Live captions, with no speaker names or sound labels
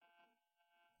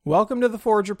Welcome to the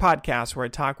Forager Podcast, where I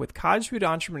talk with cottage food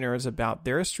entrepreneurs about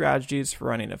their strategies for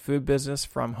running a food business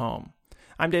from home.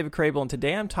 I'm David Crable, and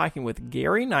today I'm talking with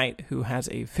Gary Knight, who has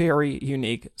a very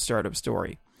unique startup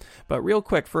story. But real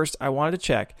quick, first, I wanted to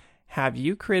check, have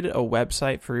you created a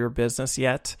website for your business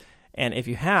yet? And if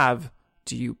you have,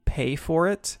 do you pay for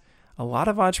it? A lot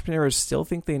of entrepreneurs still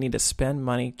think they need to spend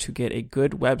money to get a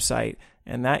good website,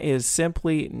 and that is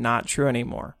simply not true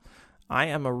anymore. I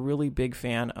am a really big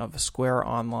fan of Square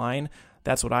Online.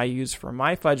 That's what I use for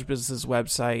my Fudge Business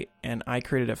website, and I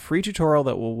created a free tutorial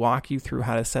that will walk you through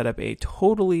how to set up a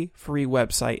totally free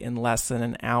website in less than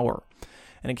an hour.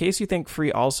 And in case you think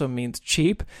free also means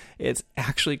cheap, it's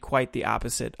actually quite the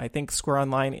opposite. I think Square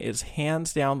Online is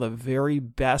hands down the very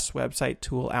best website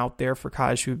tool out there for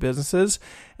cottage food businesses,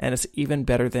 and it's even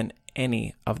better than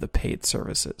any of the paid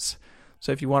services.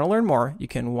 So if you want to learn more, you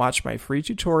can watch my free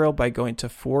tutorial by going to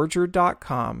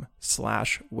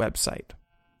forager.com/website.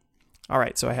 All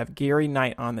right, so I have Gary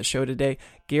Knight on the show today.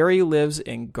 Gary lives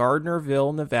in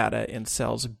Gardnerville, Nevada, and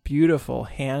sells beautiful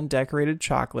hand-decorated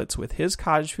chocolates with his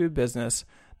cottage food business,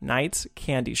 Knight's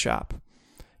Candy Shop.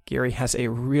 Gary has a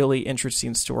really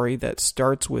interesting story that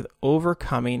starts with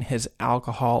overcoming his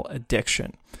alcohol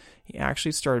addiction. He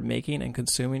actually started making and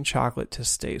consuming chocolate to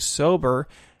stay sober,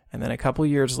 and then a couple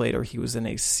years later, he was in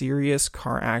a serious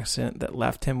car accident that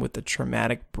left him with a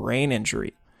traumatic brain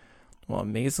injury. Well,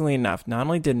 amazingly enough, not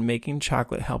only did making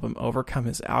chocolate help him overcome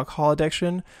his alcohol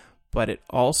addiction, but it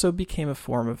also became a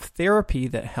form of therapy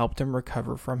that helped him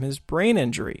recover from his brain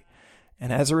injury.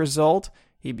 And as a result,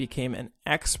 he became an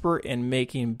expert in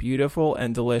making beautiful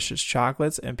and delicious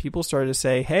chocolates, and people started to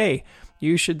say, hey,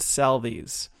 you should sell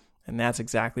these. And that's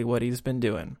exactly what he's been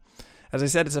doing. As I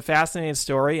said, it's a fascinating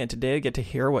story, and today I get to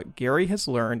hear what Gary has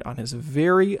learned on his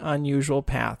very unusual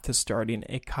path to starting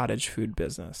a cottage food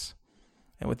business.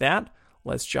 And with that,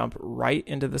 let's jump right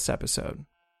into this episode.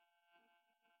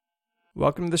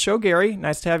 Welcome to the show, Gary.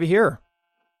 Nice to have you here.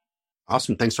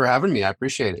 Awesome. Thanks for having me. I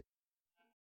appreciate it.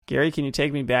 Gary, can you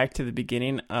take me back to the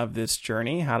beginning of this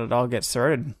journey? How did it all get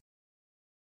started?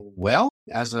 Well,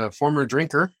 as a former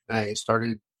drinker, I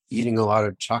started eating a lot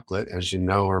of chocolate. As you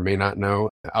know or may not know,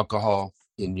 alcohol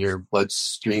in your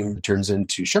bloodstream turns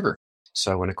into sugar.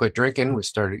 So when I quit drinking, we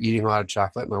started eating a lot of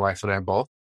chocolate, my wife and I both.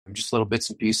 Just little bits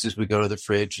and pieces. We go to the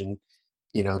fridge and,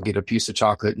 get a piece of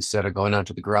chocolate instead of going out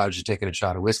to the garage and taking a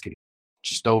shot of whiskey.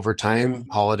 Just over time,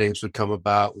 holidays would come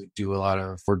about. We'd do a lot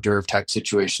of hors d'oeuvre type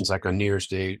situations like on New Year's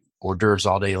Day, hors d'oeuvres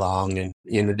all day long. And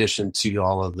in addition to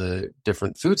all of the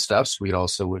different foodstuffs, we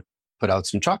also would put out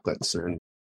some chocolates. And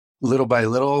little by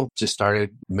little, just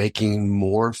started making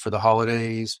more for the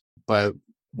holidays. But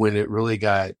when it really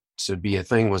got to be a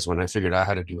thing was when I figured out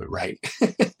how to do it right.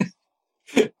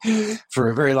 For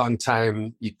a very long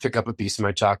time, you'd pick up a piece of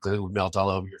my chocolate, it would melt all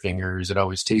over your fingers. It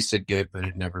always tasted good, but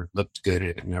it never looked good.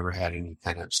 It never had any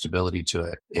kind of stability to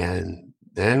it. And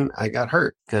then I got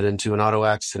hurt, got into an auto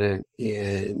accident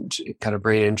and got a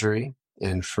brain injury.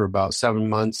 And for about 7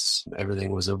 months,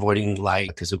 everything was avoiding light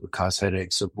because it would cause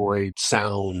headaches, avoid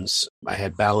sounds. I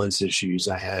had balance issues.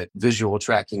 I had visual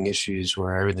tracking issues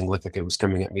where everything looked like it was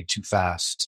coming at me too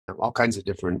fast. All kinds of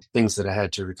different things that I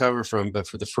had to recover from. But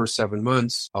for the first 7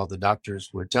 months, all the doctors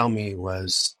would tell me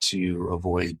was to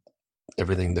avoid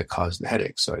everything that caused the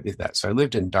headache. So I did that. So I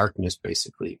lived in darkness,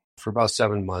 basically, for about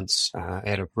 7 months. I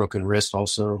had a broken wrist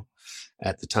also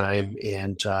at the time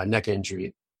and neck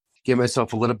injury. Gave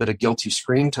myself a little bit of guilty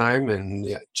screen time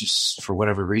and just for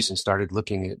whatever reason started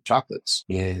looking at chocolates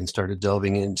and started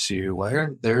delving into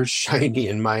where they're shiny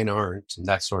and mine aren't and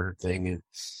that sort of thing. And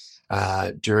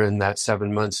during that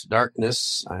 7 months of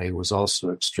darkness, I was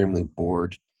also extremely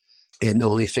bored. And the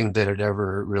only thing that had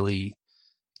ever really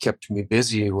kept me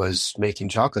busy was making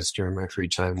chocolates during my free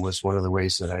time was one of the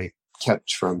ways that I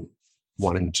kept from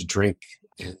wanting to drink.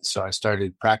 And so I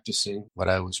started practicing what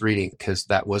I was reading because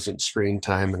that wasn't screen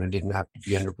time and I didn't have to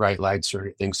be under bright lights or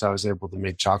anything. So I was able to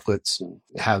make chocolates and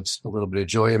have a little bit of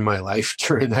joy in my life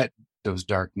during those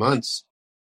dark months.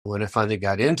 When I finally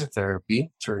got into therapy,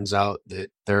 turns out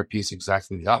that therapy is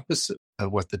exactly the opposite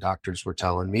of what the doctors were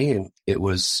telling me. And it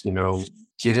was,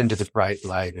 get into the bright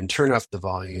light and turn up the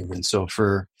volume. And so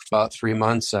for about 3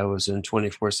 months, I was in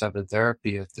 24/7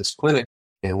 therapy at this clinic.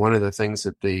 And one of the things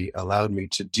that they allowed me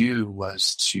to do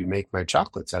was to make my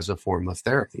chocolates as a form of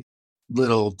therapy.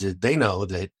 Little did they know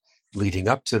that leading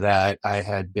up to that, I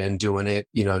had been doing it,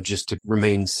 just to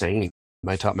remain sane.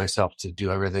 I taught myself to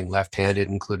do everything left-handed,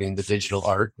 including the digital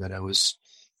art that I was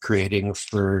creating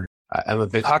I'm a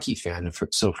big hockey fan.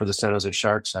 So for the San Jose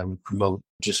Sharks, I would promote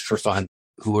just for fun,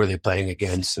 who are they playing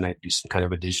against? And I'd do some kind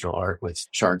of a digital art with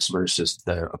Sharks versus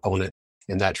the opponent.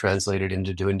 And that translated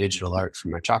into doing digital art for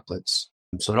my chocolates.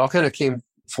 So it all kind of came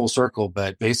full circle,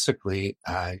 but basically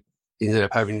I ended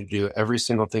up having to do every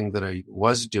single thing that I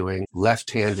was doing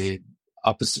left-handed,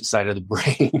 opposite side of the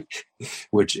brain,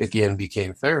 which again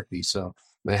became therapy. So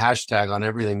my hashtag on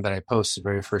everything that I post, the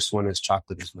very first one is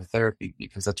chocolate is my therapy,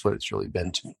 because that's what it's really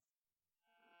been to me.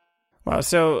 Wow.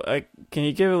 So can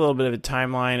you give a little bit of a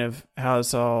timeline of how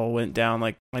this all went down?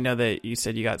 Like, I know that you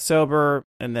said you got sober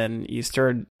and then you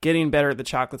started getting better at the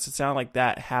chocolates. It sounded like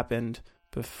that happened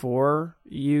before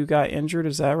you got injured.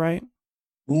 Is that right?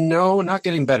 No, not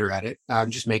getting better at it. I'm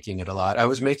just making it a lot. I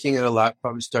was making it a lot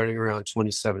probably starting around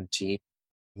 2017.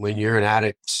 When you're an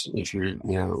addict, if you're,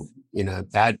 in a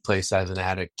bad place as an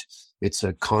addict, it's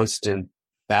a constant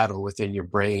battle within your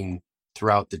brain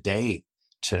throughout the day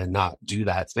to not do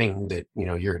that thing that,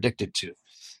 you're addicted to.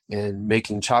 And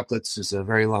making chocolates is a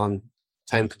very long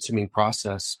time consuming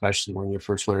process, especially when you're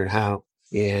first learning how.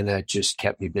 And it just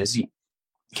kept me busy,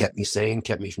 kept me sane,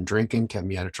 kept me from drinking, kept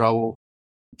me out of trouble.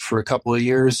 For a couple of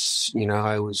years,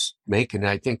 I was making,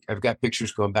 I think I've got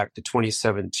pictures going back to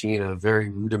 2017 of very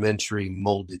rudimentary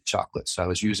molded chocolates. So I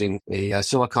was using a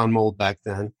silicone mold back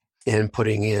then and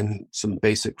putting in some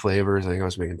basic flavors. I think I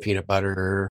was making peanut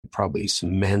butter, probably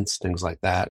some mints, things like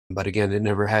that. But again, it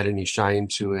never had any shine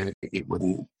to it. It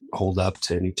wouldn't hold up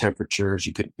to any temperatures.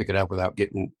 You couldn't pick it up without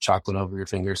getting chocolate over your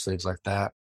fingers, things like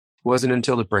that. It wasn't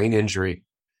until the brain injury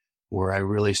where I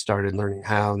really started learning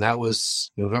how. And that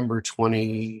was November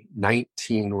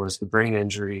 2019 was the brain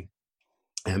injury.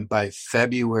 And by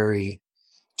February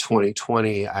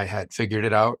 2020, I had figured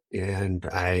it out. And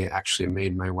I actually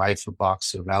made my wife a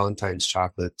box of Valentine's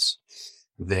chocolates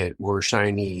that were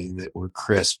shiny, that were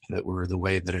crisp, that were the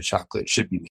way that a chocolate should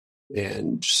be made.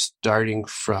 And starting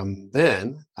from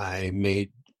then, I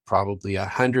made probably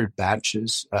 100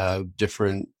 batches of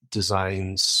different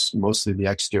designs. Mostly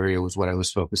the exterior was what I was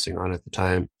focusing on at the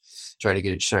time, trying to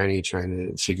get it shiny, trying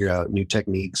to figure out new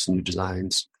techniques, new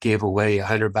designs. Gave away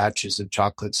 100 batches of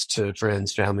chocolates to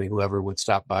friends, family, whoever would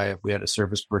stop by. If we had a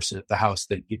service person at the house,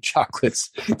 they'd get chocolates.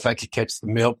 If I could catch the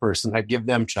mail person, I'd give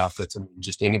them chocolates. I mean,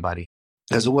 just anybody.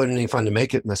 Because it wasn't any fun to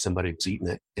make it unless somebody was eating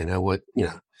it. And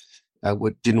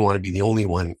didn't want to be the only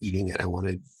one eating it. I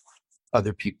wanted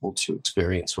other people to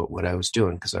experience what I was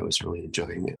doing, because I was really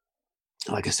enjoying it.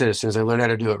 Like I said, as soon as I learned how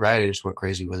to do it right, I just went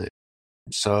crazy with it.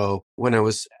 So when I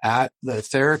was at the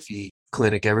therapy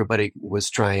clinic, everybody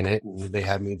was trying it, and they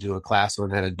had me do a class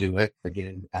on how to do it,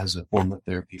 again, as a form of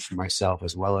therapy for myself,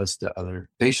 as well as the other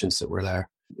patients that were there.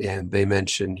 And they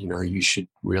mentioned, you should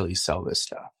really sell this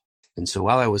stuff. And so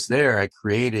while I was there, I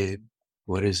created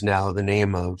what is now the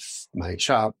name of my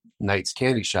shop, Knight's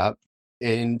Candy Shop,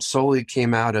 and solely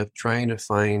came out of trying to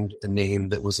find a name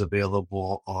that was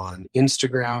available on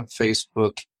Instagram,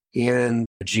 Facebook, and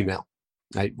Gmail.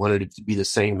 I wanted it to be the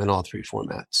same in all three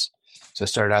formats. So I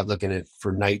started out looking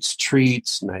for Knight's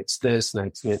Treats, Knight's this,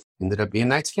 Knight's it, ended up being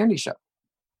Knight's Candy Shop.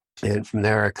 And from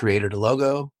there, I created a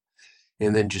logo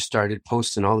and then just started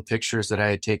posting all the pictures that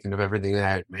I had taken of everything that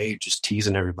I had made, just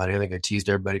teasing everybody. I think I teased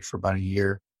everybody for about a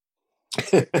year.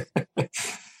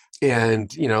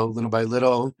 And, little by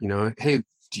little, hey,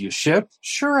 do you ship?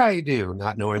 Sure, I do.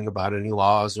 Not knowing about any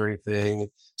laws or anything.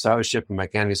 So I was shipping my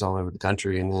candies all over the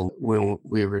country. And then when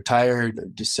we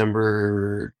retired,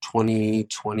 December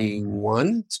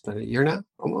 2021, it's been a year now,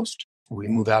 almost. We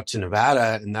moved out to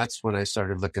Nevada, and that's when I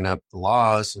started looking up the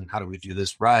laws and how do we do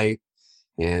this right.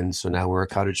 And so now we're a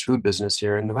cottage food business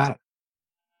here in Nevada.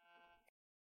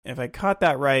 If I caught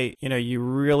that right, you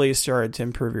really started to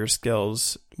improve your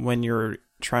skills when you're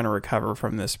trying to recover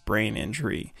from this brain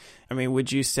injury. I mean,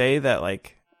 would you say that,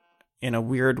 like, in a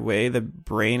weird way, the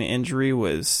brain injury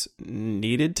was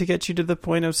needed to get you to the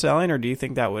point of selling, or do you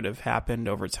think that would have happened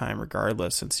over time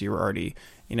regardless, since you were already,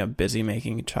 busy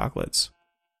making chocolates?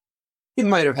 It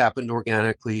might have happened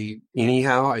organically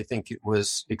anyhow. I think it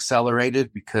was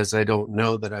accelerated because I don't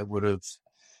know that I would have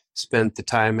spent the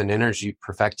time and energy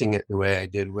perfecting it the way I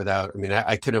did without,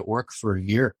 I couldn't work for a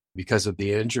year because of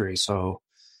the injury. So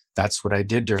that's what I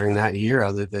did during that year,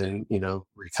 other than,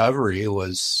 recovery,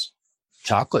 was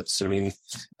chocolates.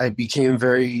 I became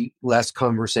very less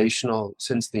conversational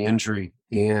since the injury.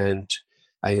 And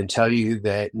I can tell you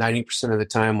that 90% of the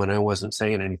time when I wasn't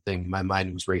saying anything, my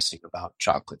mind was racing about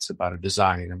chocolates, about a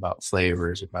design, about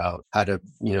flavors, about how to,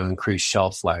 increase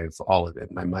shelf life, all of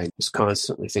it. My mind was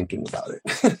constantly thinking about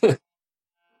it.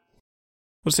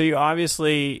 Well, so you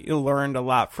obviously learned a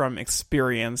lot from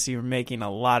experience. You were making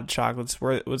a lot of chocolates.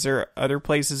 Was there other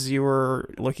places you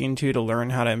were looking to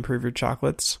learn how to improve your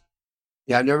chocolates?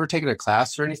 Yeah, I've never taken a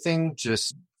class or anything,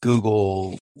 just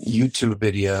Google, YouTube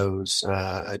videos.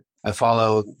 I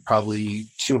follow probably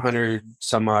 200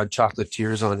 some odd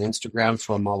chocolatiers on Instagram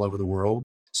from all over the world.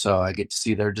 So I get to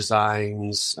see their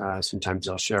designs. Sometimes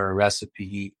they'll share a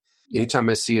recipe. Anytime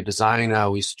I see a design, I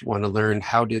always want to learn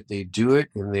how did they do it,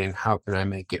 and then how can I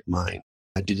make it mine.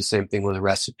 I do the same thing with a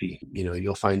recipe.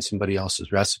 You'll find somebody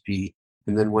else's recipe,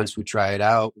 and then once we try it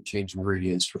out, we change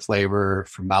ingredients for flavor,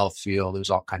 for mouthfeel. There's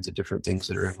all kinds of different things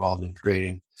that are involved in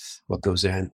creating what goes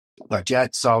in. But yeah,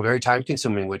 it's all very time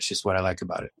consuming, which is what I like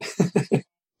about it.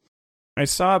 I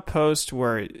saw a post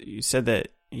where you said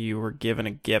that you were given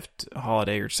a gift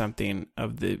holiday or something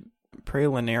of the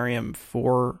Pralinarium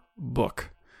 4 book.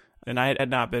 And I had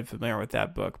not been familiar with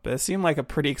that book, but it seemed like a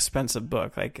pretty expensive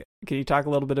book. Like, can you talk a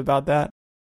little bit about that?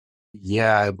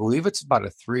 Yeah, I believe it's about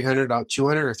a $200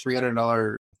 or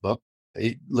 $300 book.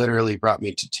 It literally brought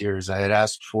me to tears. I had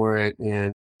asked for it,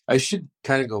 and I should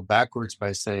kind of go backwards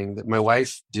by saying that my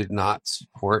wife did not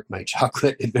support my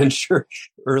chocolate adventure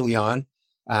early on.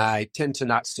 I tend to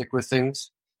not stick with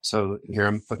things. So here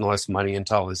I'm putting all this money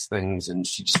into all these things, and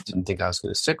she just didn't think I was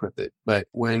going to stick with it. But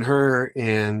when her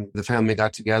and the family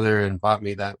got together and bought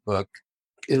me that book,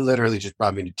 it literally just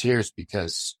brought me to tears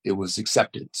because it was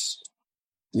acceptance.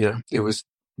 It was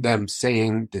them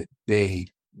saying that they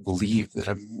believe that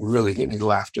I'm really going to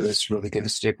go after this, really going to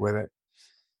stick with it.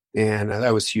 And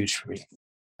that was huge for me.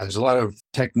 There's a lot of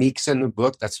techniques in the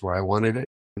book. That's where I wanted it.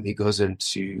 And he goes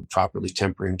into properly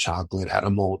tempering chocolate, how to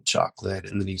mold chocolate.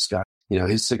 And then he's got,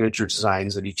 his signature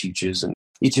designs that he teaches. And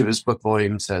each of his book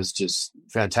volumes has just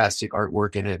fantastic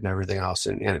artwork in it and everything else.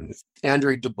 And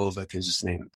Andrei Dubovik is his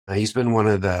name. He's been one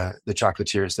of the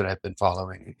chocolatiers that I've been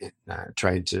following and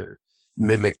trying to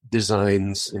mimic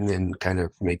designs and then kind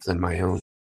of make them my own.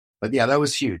 But yeah, that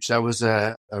was huge. That was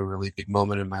a really big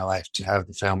moment in my life to have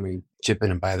the family chip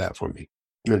in and buy that for me.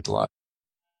 It meant a lot.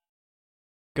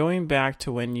 Going back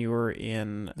to when you were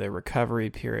in the recovery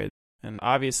period, and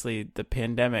obviously the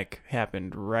pandemic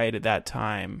happened right at that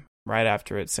time, right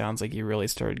after it sounds like you really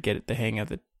started to get the hang of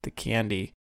the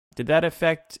candy. Did that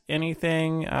affect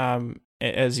anything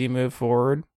as you move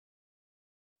forward?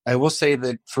 I will say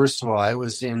that, first of all, I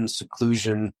was in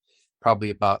seclusion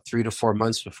probably about 3 to 4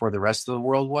 months before the rest of the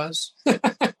world was.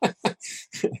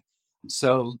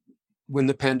 So when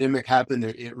the pandemic happened,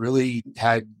 it really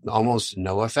had almost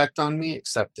no effect on me,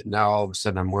 except that now all of a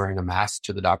sudden I'm wearing a mask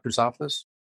to the doctor's office.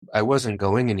 I wasn't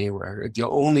going anywhere. The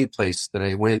only place that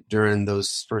I went during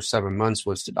those first 7 months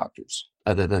was to doctors.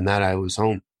 Other than that, I was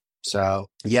home. So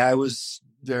yeah, I was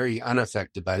very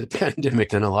unaffected by the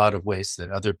pandemic in a lot of ways that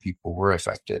other people were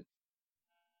affected.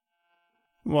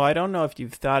 Well, I don't know if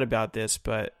you've thought about this,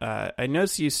 but I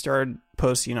noticed you started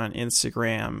posting on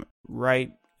Instagram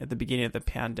right at the beginning of the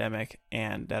pandemic,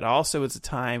 and that also was a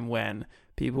time when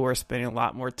people were spending a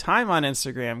lot more time on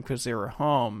Instagram because they were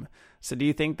home. So do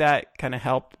you think that kind of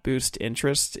helped boost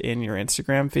interest in your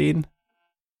Instagram feed?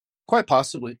 Quite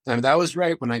possibly. I mean, that was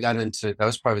right when I got into, that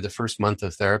was probably the first month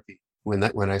of therapy when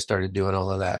I started doing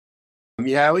all of that.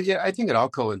 Yeah, I think it all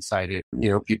coincided.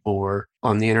 People were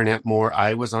on the internet more.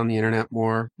 I was on the internet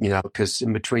more, because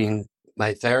in between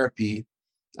my therapy,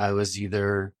 I was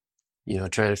either,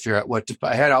 trying to figure out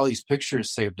I had all these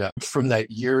pictures saved up from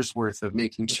that year's worth of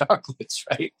making chocolates,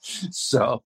 right?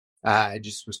 So I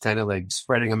just was kind of like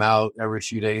spreading them out every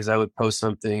few days. I would post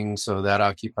something, so that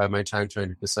occupied my time trying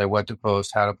to decide what to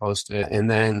post, how to post it. And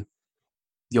then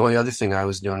the only other thing I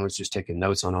was doing was just taking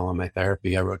notes on all of my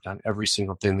therapy. I wrote down every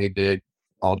single thing they did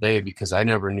all day because I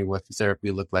never knew what the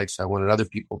therapy looked like. So I wanted other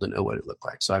people to know what it looked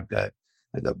like. So I've got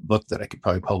a book that I could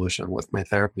probably publish on what my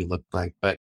therapy looked like.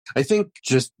 But I think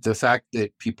just the fact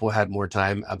that people had more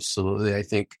time, absolutely. I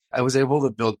think I was able to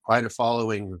build quite a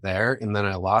following there. And then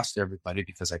I lost everybody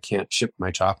because I can't ship my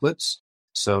chocolates.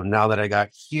 So now that I got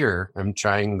here, I'm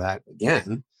trying that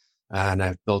again. And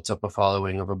I've built up a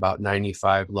following of about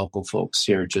 95 local folks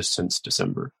here just since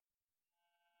December.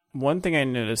 One thing I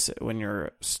noticed when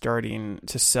you're starting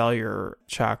to sell your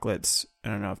chocolates, I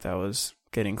don't know if that was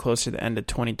getting closer to the end of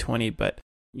 2020, but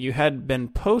you had been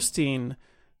posting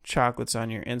chocolates on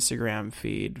your Instagram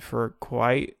feed for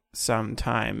quite some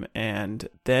time. And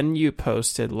then you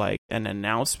posted like an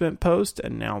announcement post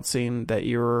announcing that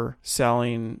you were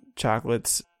selling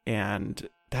chocolates, and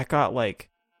that got like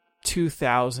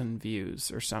 2,000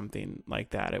 views or something like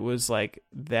that. It was like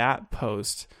that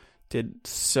post did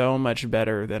so much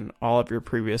better than all of your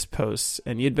previous posts,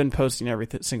 and you'd been posting every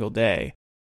single day.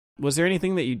 Was there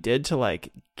anything that you did to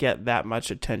like get that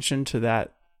much attention to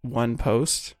that one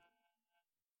post?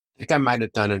 I think I might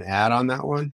have done an ad on that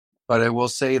one, but I will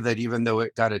say that even though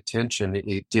it got attention,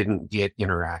 it didn't get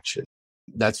interaction.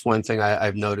 That's one thing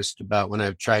I've noticed about when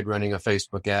I've tried running a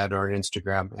Facebook ad or an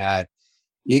Instagram ad.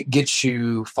 It gets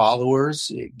you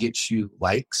followers, it gets you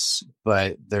likes,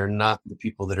 but they're not the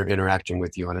people that are interacting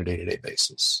with you on a day-to-day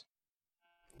basis.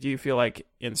 Do you feel like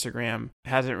Instagram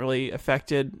hasn't really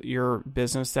affected your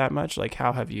business that much? Like,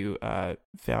 how have you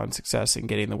found success in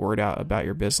getting the word out about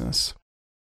your business?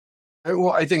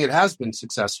 Well, I think it has been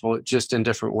successful, just in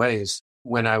different ways.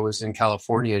 When I was in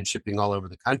California and shipping all over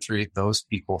the country, those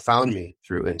people found me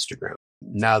through Instagram.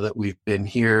 Now that we've been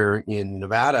here in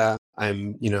Nevada,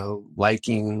 I'm,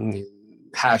 liking,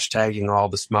 hashtagging all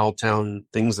the small town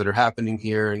things that are happening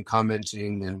here and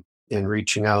commenting and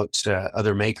reaching out to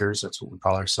other makers. That's what we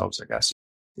call ourselves, I guess.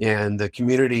 And the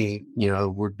community,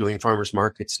 we're doing farmers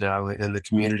markets now, and the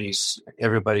communities,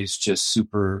 everybody's just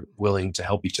super willing to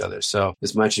help each other. So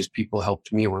as much as people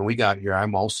helped me when we got here,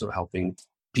 I'm also helping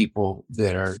people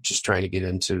that are just trying to get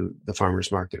into the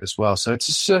farmers market as well. So it's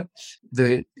just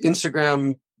the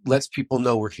Instagram lets people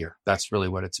know we're here. That's really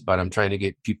what it's about. I'm trying to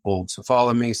get people to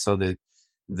follow me so that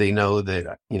they know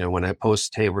that, when I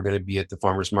post, hey, we're going to be at the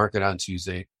farmers market on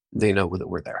Tuesday, they know that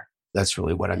we're there. That's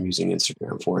really what I'm using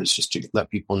Instagram for, is just to let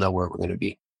people know where we're going to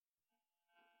be.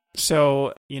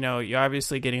 So, you're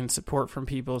obviously getting support from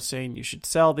people saying you should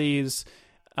sell these.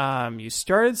 You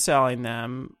started selling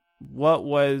them. What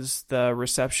was the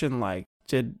reception like?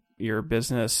 Did your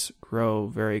business grow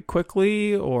very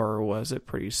quickly, or was it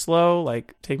pretty slow?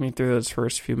 Like, take me through those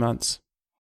first few months.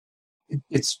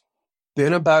 It's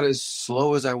been about as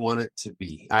slow as I want it to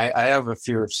be. I have a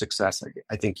fear of success,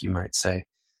 I think you might say.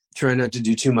 Try not to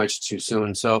do too much too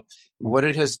soon. So what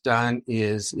it has done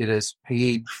is it has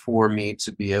paid for me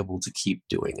to be able to keep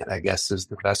doing it, I guess is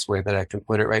the best way that I can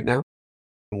put it right now.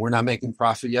 We're not making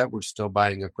profit yet. We're still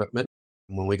buying equipment.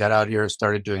 When we got out here and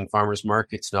started doing farmers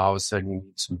markets, now all of a sudden you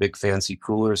need some big fancy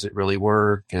coolers that really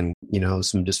work, and,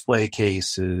 some display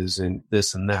cases and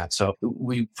this and that. So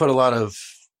we put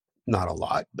not a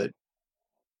lot, but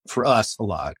for us, a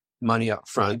lot money up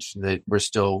front that we're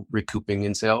still recouping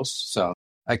in sales. So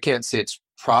I can't say it's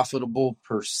profitable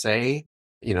per se.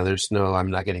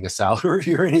 I'm not getting a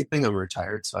salary or anything. I'm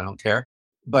retired, so I don't care.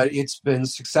 But it's been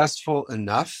successful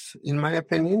enough, in my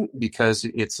opinion, because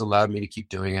it's allowed me to keep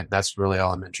doing it. That's really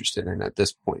all I'm interested in at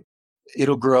this point.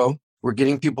 It'll grow. We're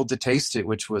getting people to taste it,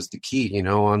 which was the key.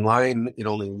 Online, it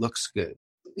only looks good.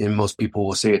 And most people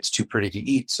will say it's too pretty to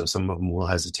eat. So some of them will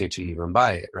hesitate to even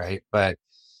buy it, right? But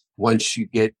once you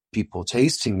get people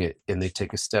tasting it and they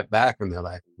take a step back and they're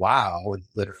like, wow, and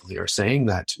literally are saying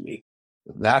that to me,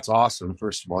 that's awesome.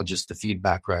 First of all, just the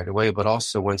feedback right away, but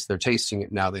also once they're tasting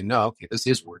it, now they know, okay, this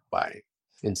is worth buying.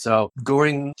 And so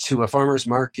going to a farmer's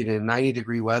market in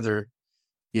 90-degree weather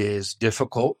is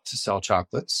difficult to sell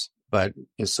chocolates. But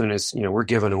as soon as, we're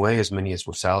giving away as many as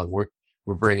we're selling, we're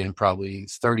bringing probably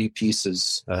 30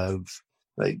 pieces of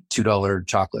like $2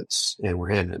 chocolates, and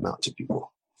we're handing them out to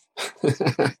people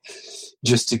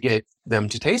just to get them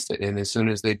to taste it. And as soon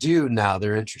as they do, now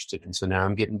they're interested. And so now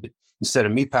I'm getting, instead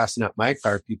of me passing out my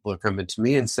card, people are coming to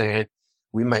me and saying,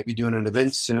 we might be doing an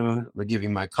event soon. We'll give you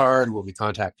my card. We'll be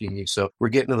contacting you. So we're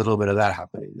getting a little bit of that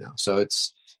happening now. So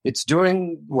it's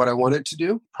doing what I want it to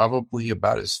do, probably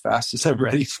about as fast as I'm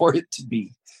ready for it to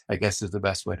be, I guess is the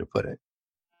best way to put it.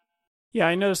 Yeah,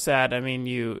 I noticed that. I mean,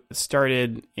 you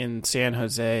started in San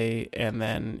Jose and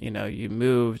then, you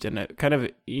moved, and it kind of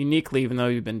uniquely, even though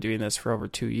you've been doing this for over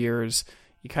 2 years,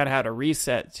 you kind of had a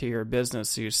reset to your business.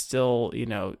 So you're still,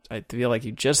 I feel like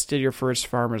you just did your first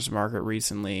farmer's market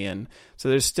recently. And so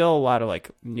there's still a lot of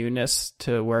like newness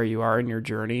to where you are in your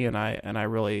journey. And I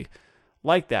really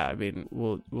like that. I mean,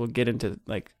 we'll get into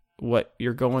like what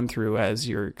you're going through as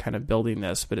you're kind of building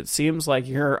this, but it seems like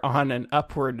you're on an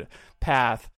upward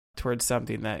path towards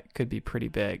something that could be pretty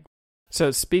big. So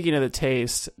speaking of the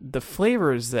taste, the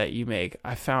flavors that you make,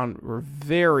 I found were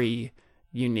very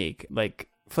unique, like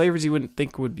flavors you wouldn't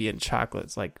think would be in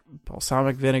chocolates, like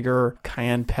balsamic vinegar,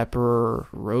 cayenne pepper,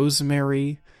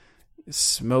 rosemary,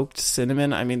 smoked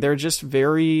cinnamon. I mean, they're just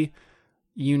very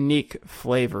unique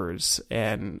flavors.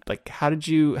 And like, how did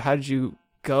you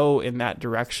go in that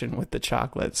direction with the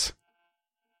chocolates?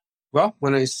 Well,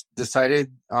 when I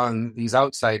decided on these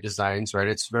outside designs, right,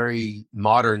 it's very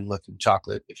modern looking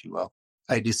chocolate, if you will.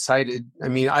 I decided,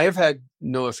 I have had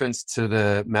no offense to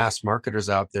the mass marketers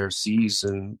out there, C's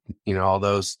and, all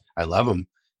those. I love them.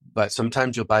 But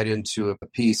sometimes you'll bite into a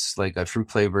piece like a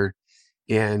fruit flavored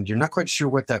and you're not quite sure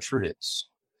what that fruit is.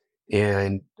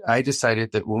 And I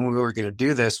decided that when we were going to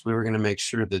do this, we were going to make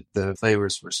sure that the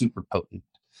flavors were super potent.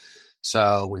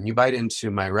 So when you bite into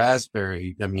my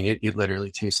raspberry, it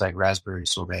literally tastes like raspberry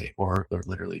sorbet or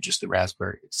literally just the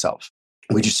raspberry itself.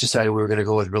 We just decided we were going to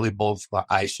go with really bold.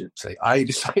 I should say I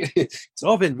decided it's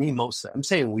all been me mostly. I'm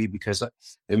saying we because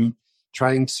I'm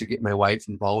trying to get my wife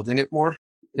involved in it more.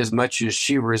 As much as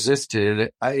she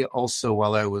resisted, I also,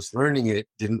 while I was learning it,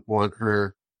 didn't want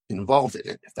her involved in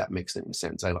it, if that makes any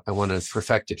sense. I want to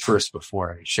perfect it first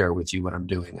before I share with you what I'm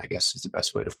doing, I guess is the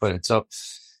best way to put it. So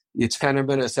it's kind of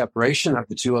been a separation of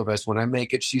the two of us. When I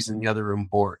make it, she's in the other room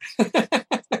bored.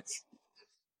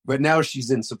 But now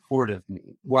she's in support of me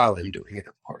while I'm doing it,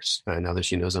 of course, now that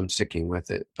she knows I'm sticking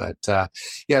with it. But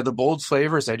yeah, the bold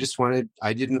flavors, I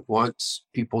didn't want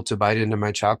people to bite into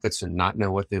my chocolates and not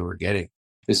know what they were getting.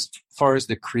 As far as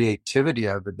the creativity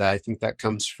of it, I think that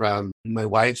comes from my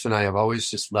wife, and I have always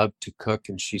just loved to cook.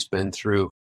 And she's been through,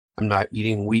 I'm not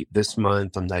eating wheat this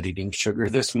month, I'm not eating sugar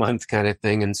this month kind of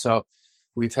thing. And so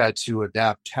we've had to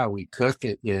adapt how we cook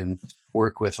it and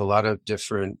work with a lot of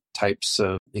different types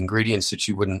of ingredients that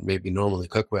you wouldn't maybe normally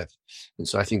cook with. And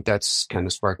so I think that's kind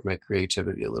of sparked my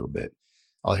creativity a little bit.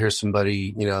 I'll hear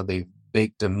somebody, they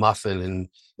baked a muffin and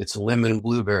it's lemon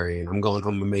blueberry, and I'm going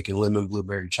home and making lemon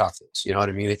blueberry chocolates. You know what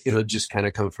I mean? It'll just kind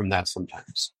of come from that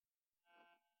sometimes.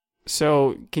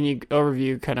 So can you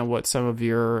overview kind of what some of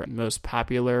your most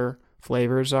popular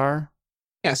flavors are?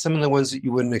 Yeah, some of the ones that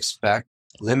you wouldn't expect.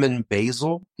 Lemon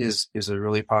basil is a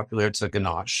really popular, it's a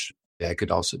ganache. Yeah, I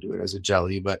could also do it as a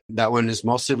jelly, but that one is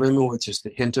mostly lemon with just a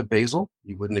hint of basil.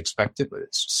 You wouldn't expect it, but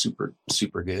it's super,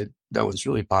 super good. That one's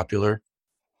really popular.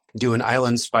 Do an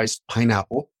island spiced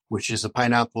pineapple, which is a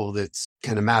pineapple that's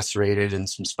kind of macerated in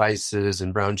some spices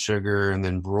and brown sugar and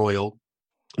then broiled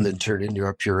and then turned into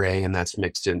a puree, and that's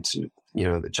mixed into,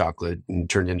 the chocolate and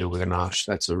turned into a ganache.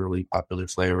 That's a really popular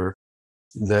flavor.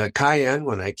 The cayenne,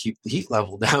 when I keep the heat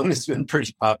level down, has been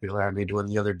pretty popular. I made one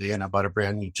the other day and I bought a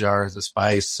brand new jar of the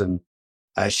spice, and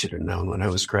I should have known when I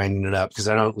was grinding it up, because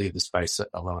I don't leave the spice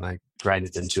alone. I grind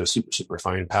it into a super, super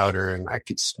fine powder, and I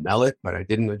could smell it, but I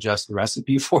didn't adjust the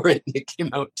recipe for it. And it came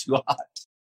out too hot.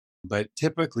 But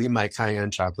typically my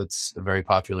cayenne chocolate's a very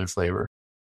popular flavor.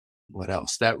 What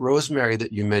else? That rosemary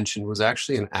that you mentioned was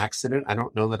actually an accident. I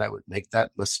don't know that I would make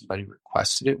that unless somebody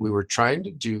requested it. We were trying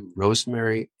to do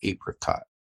rosemary apricot.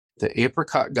 The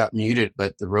apricot got muted,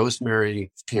 but the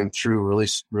rosemary came through really,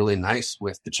 really nice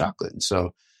with the chocolate. And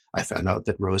so I found out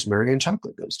that rosemary and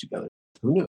chocolate goes together.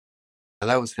 Who knew? And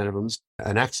that was kind of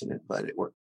an accident, but it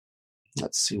worked.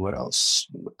 Let's see what else.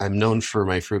 I'm known for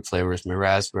my fruit flavors, my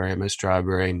raspberry, my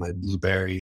strawberry, my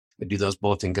blueberry. I do those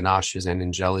both in ganaches and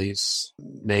in jellies.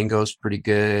 Mango's pretty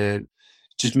good.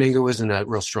 Just mango isn't a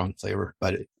real strong flavor,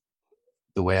 but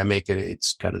the way I make it,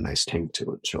 it's got a nice tang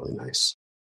to it. It's really nice.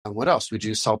 And what else? We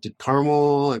do salted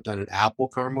caramel. I've done an apple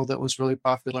caramel that was really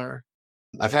popular.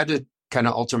 I've had to kind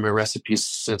of alter my recipes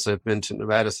since I've been to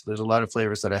Nevada. So there's a lot of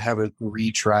flavors that I haven't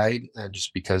retried,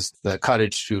 just because the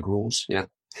cottage food rules. Yeah.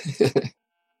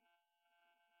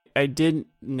 I did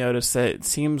notice that it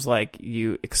seems like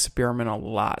you experiment a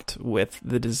lot with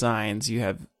the designs. You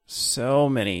have so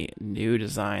many new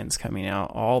designs coming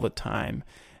out all the time.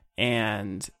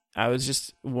 And I was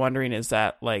just wondering, is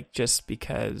that like just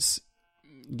because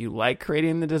you like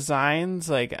creating the designs,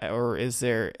 or is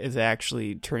it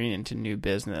actually turning into new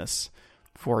business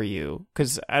for you?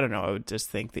 Because I don't know, I would just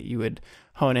think that you would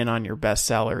hone in on your best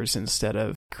sellers instead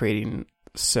of creating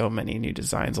so many new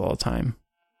designs all the time.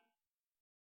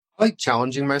 I like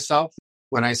challenging myself.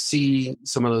 When I see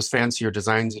some of those fancier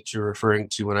designs that you're referring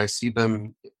to, when I see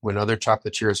them, when other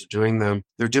chocolatiers are doing them,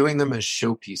 they're doing them as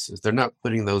showpieces. They're not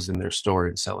putting those in their store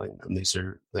and selling them. These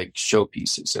are like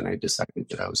showpieces. And I decided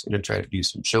that I was going to try to do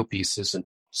some showpieces and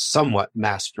somewhat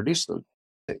mass produce them.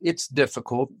 It's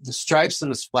difficult. The stripes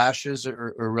and the splashes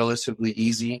are relatively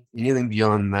easy. Anything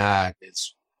beyond that,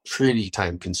 it's pretty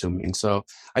time consuming. So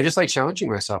I just like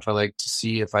challenging myself. I like to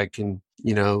see if I can,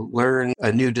 learn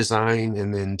a new design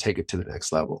and then take it to the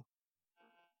next level.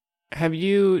 Have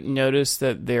you noticed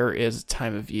that there is a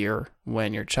time of year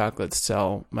when your chocolates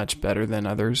sell much better than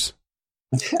others?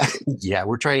 Yeah,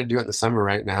 we're trying to do it in the summer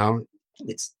right now.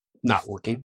 It's not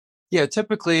working. Yeah,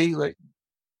 typically, like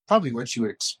probably what you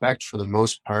would expect for the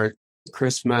most part.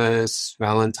 Christmas,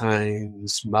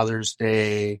 Valentine's, Mother's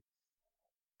Day,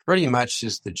 pretty much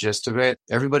is the gist of it.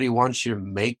 Everybody wants you to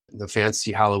make the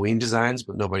fancy Halloween designs,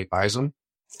 but nobody buys them.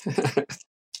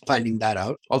 Finding that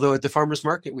out. Although at the farmer's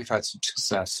market, we've had some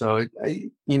success. So,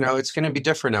 it's going to be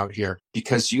different out here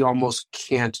because you almost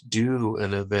can't do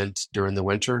an event during the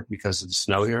winter because of the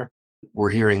snow here. We're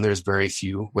hearing there's very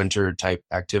few winter type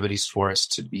activities for us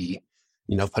to be,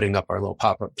 putting up our little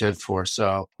pop-up tent for.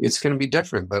 So it's going to be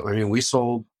different. But we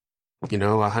sold,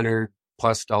 $100+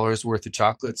 worth of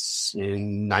chocolates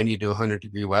in 90 to 100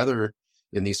 degree weather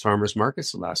in these farmers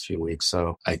markets the last few weeks.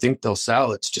 So I think they'll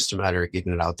sell. It's just a matter of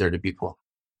getting it out there to people.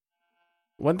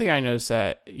 One thing I noticed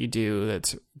that you do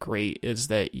that's great is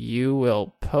that you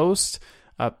will post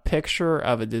a picture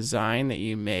of a design that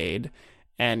you made,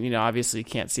 and, obviously you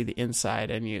can't see the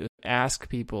inside, and you ask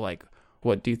people, like,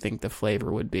 what do you think the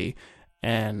flavor would be?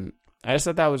 And I just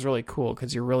thought that was really cool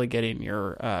because you're really getting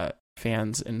your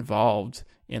fans involved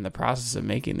in the process of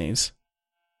making these.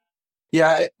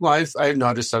 Yeah, well, I've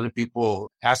noticed other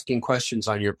people asking questions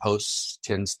on your posts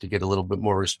tends to get a little bit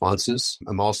more responses.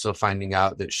 I'm also finding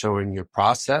out that showing your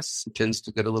process tends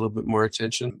to get a little bit more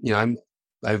attention.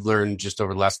 I've learned just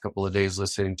over the last couple of days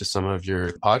listening to some of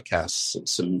your podcasts,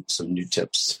 some new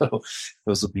tips. So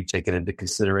those will be taken into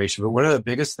consideration. But one of the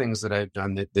biggest things that I've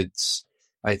done that's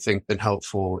I think been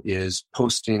helpful is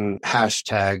posting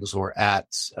hashtags or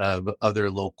ats of other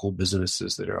local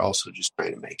businesses that are also just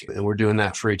trying to make it. And we're doing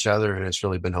that for each other, and it's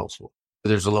really been helpful.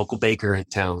 There's a local baker in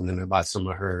town, and I bought some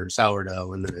of her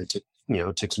sourdough, and then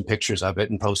I took some pictures of it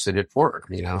and posted it for her.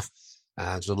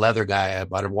 There's a leather guy I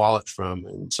bought a wallet from,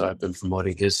 and so I've been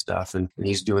promoting his stuff, and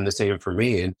he's doing the same for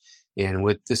me. And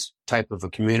with this type of a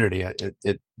community,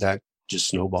 that just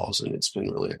snowballs, and it's been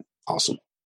really awesome.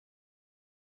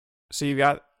 So you've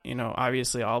got,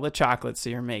 obviously all the chocolates that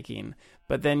you're making,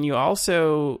 but then you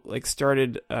also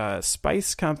started a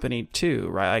spice company too,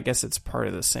 right? I guess it's part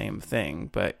of the same thing,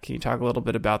 but can you talk a little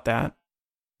bit about that?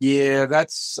 Yeah,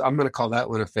 I'm going to call that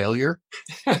one a failure.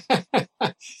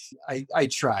 I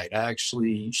tried. I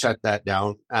actually shut that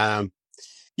down. I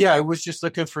was just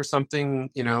looking for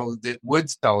something, that would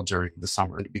sell during the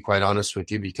summer, to be quite honest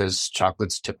with you, because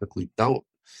chocolates typically don't.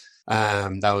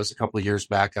 That was a couple of years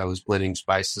back. I was blending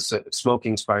spices,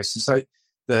 smoking spices.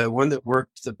 The one that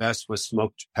worked the best was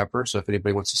smoked pepper. So if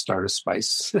anybody wants to start a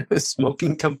spice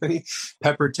smoking company,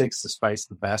 pepper takes the spice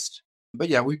the best. But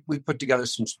yeah, we put together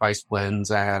some spice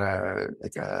blends. I had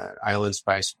a island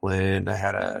spice blend. I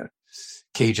had a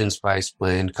Cajun spice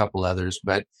blend, a couple others.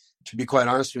 But to be quite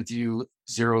honest with you,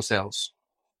 0 sales,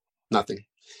 nothing.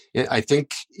 I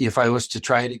think if I was to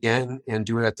try it again and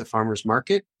do it at the farmer's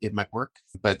market, it might work.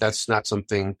 But that's not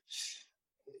something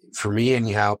for me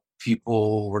anyhow.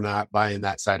 People were not buying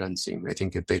that sight unseen. I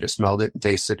think if they'd have smelled it and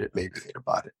tasted it, maybe they'd have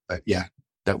bought it. But yeah,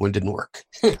 that one didn't work.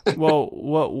 Well,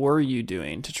 what were you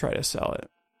doing to try to sell it?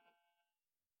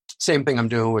 Same thing I'm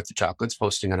doing with the chocolates,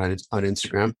 posting it on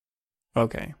Instagram.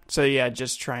 Okay. So yeah,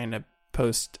 just trying to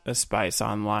post a spice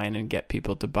online and get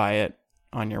people to buy it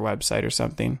on your website or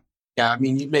something. Yeah,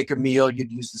 you'd make a meal,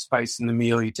 you'd use the spice in the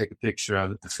meal, you take a picture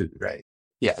of the food, right?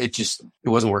 Yeah, it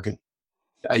wasn't working.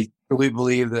 I really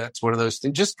believe that's one of those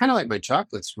things, just kind of like my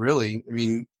chocolates, really.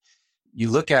 You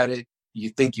look at it, you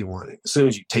think you want it. As soon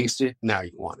as you taste it, now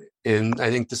you want it. And I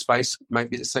think the spice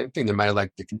might be the same thing. They might have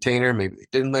liked the container, maybe they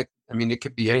didn't like, it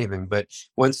could be anything. But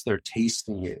once they're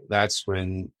tasting it, that's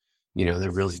when, they're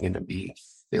really going to be,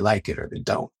 they like it or they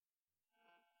don't.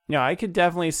 Yeah, I could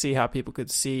definitely see how people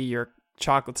could see your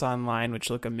chocolates online,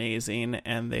 which look amazing,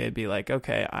 and they'd be like,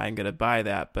 okay, I'm going to buy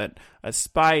that. But a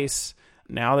spice,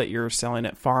 now that you're selling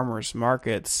at farmers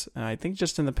markets, I think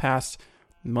just in the past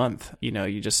month,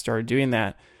 you just started doing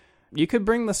that. You could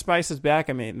bring the spices back.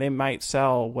 They might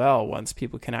sell well once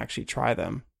people can actually try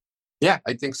them. Yeah,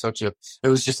 I think so too. It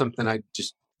was just something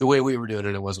the way we were doing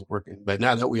it wasn't working. But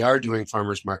now that we are doing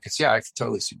farmers markets, yeah, I could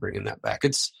totally see bringing that back.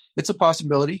 It's a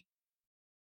possibility.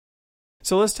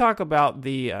 So let's talk about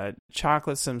the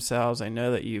chocolates themselves. I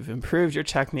know that you've improved your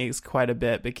techniques quite a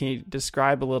bit, but can you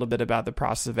describe a little bit about the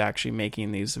process of actually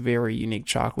making these very unique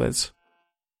chocolates?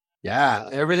 Yeah,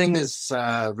 everything is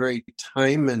very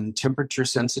time and temperature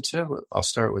sensitive. I'll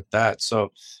start with that.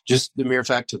 So just the mere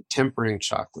fact of tempering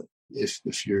chocolate.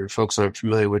 If your folks aren't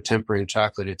familiar with tempering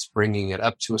chocolate, it's bringing it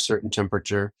up to a certain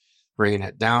temperature, bringing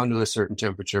it down to a certain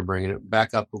temperature, bringing it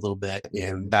back up a little bit.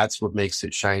 And that's what makes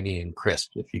it shiny and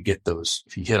crisp. If you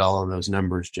hit all of those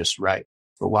numbers just right.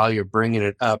 But while you're bringing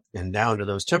it up and down to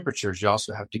those temperatures, you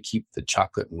also have to keep the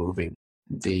chocolate moving.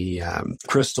 The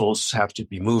crystals have to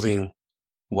be moving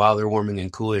while they're warming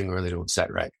and cooling or they don't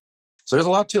set right. So there's a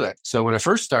lot to it. So when I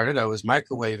first started, I was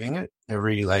microwaving it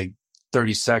every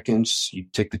 30 seconds. You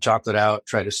take the chocolate out,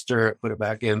 try to stir it, put it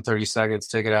back in, 30 seconds,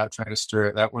 take it out, try to stir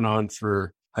it. That went on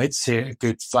for, I'd say, a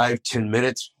good 5-10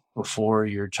 minutes before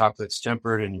your chocolate's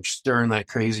tempered and you're stirring like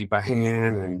crazy by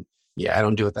hand. And yeah, I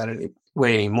don't do it that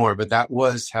way anymore, but that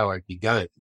was how I begun.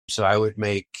 So I would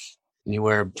make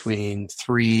anywhere between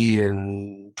 3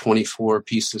 and 24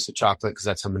 pieces of chocolate because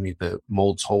that's how many the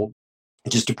molds hold.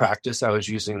 Just to practice, I was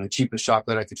using the cheapest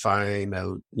chocolate I could find.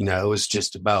 It was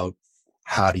just about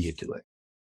how do you do it?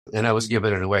 And I was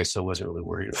giving it away, so I wasn't really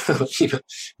worried about it.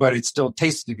 But it still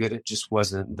tasted good. It just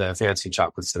wasn't the fancy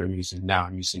chocolates that I'm using now.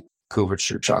 I'm using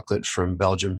Couverture chocolate from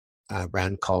Belgium, a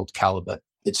brand called Calibut.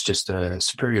 It's just a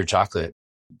superior chocolate.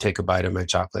 Take a bite of my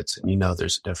chocolates and you know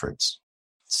there's a difference.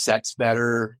 Sets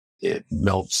better. It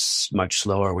melts much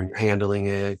slower when you're handling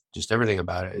it. Just everything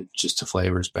about it. Just the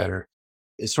flavor's better.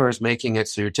 As far as making it,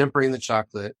 so you're tempering the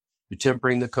chocolate, you're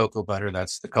tempering the cocoa butter.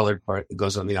 That's the colored part that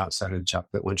goes on the outside of the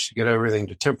chocolate. Once you get everything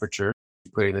to temperature,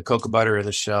 you're putting the cocoa butter in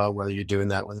the shell, whether you're doing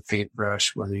that with a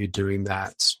paintbrush, whether you're doing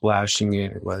that splashing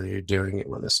it, whether you're doing it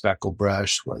with a speckle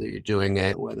brush, whether you're doing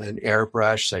it with an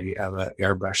airbrush. So you have an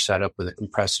airbrush set up with a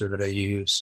compressor that I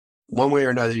use. One way or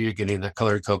another, you're getting that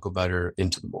colored cocoa butter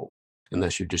into the mold,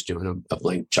 unless you're just doing a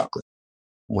blank chocolate.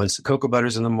 Once the cocoa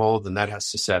butter's in the mold, then that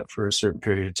has to set for a certain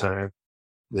period of time.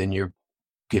 Then you're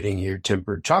getting your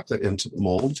tempered chocolate into the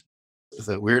mold.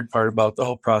 The weird part about the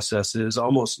whole process is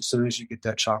almost as soon as you get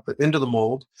that chocolate into the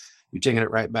mold, you're taking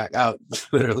it right back out,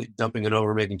 literally dumping it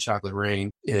over, making chocolate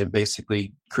rain, and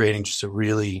basically creating just a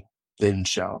really thin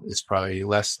shell. It's probably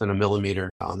less than a millimeter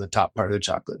on the top part of the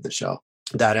chocolate, the shell.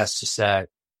 That has to set.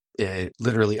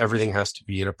 Literally everything has to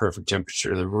be at a perfect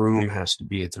temperature. The room has to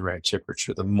be at the right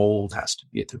temperature. The mold has to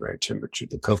be at the right temperature.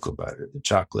 The cocoa butter, the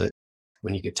chocolate.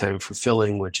 When you get time for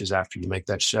filling, which is after you make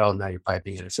that shell, now you're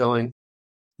piping in a filling,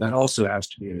 that also has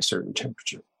to be at a certain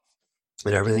temperature.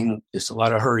 And everything is a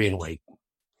lot of hurry and wait.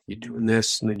 You're doing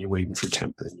this, and then you're waiting for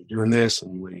temp, and then you're doing this,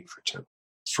 and you're waiting for temp.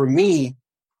 For me,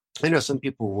 I know some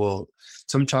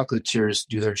chocolatiers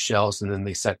do their shells, and then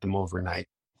they set them overnight.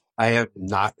 I have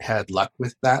not had luck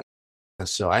with that.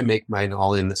 So I make mine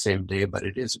all in the same day, but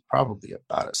it is probably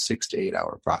about a 6 to 8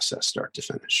 hour process, start to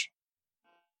finish.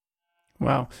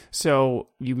 Wow. So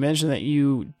you mentioned that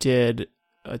you did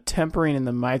a tempering in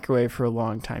the microwave for a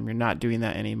long time. You're not doing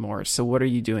that anymore. So what are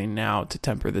you doing now to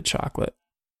temper the chocolate?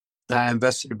 I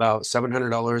invested about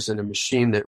 $700 in a machine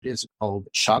that is called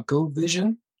Choco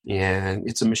Vision. And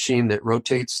it's a machine that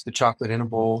rotates the chocolate in a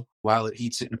bowl while it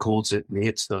heats it and cools it and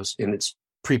hits those. And it's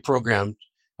pre-programmed,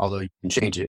 although you can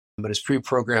change it, but it's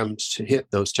pre-programmed to hit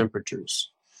those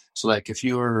temperatures. So like if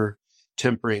you were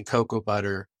tempering cocoa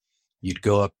butter, you'd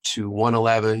go up to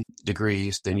 111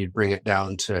 degrees, then you'd bring it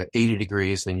down to 80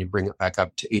 degrees, then you'd bring it back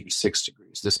up to 86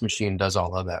 degrees. This machine does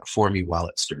all of that for me while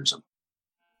it stirs them.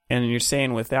 And you're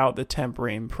saying without the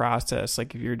tempering process,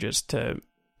 like if you're just to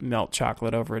melt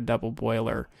chocolate over a double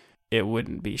boiler, it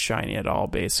wouldn't be shiny at all,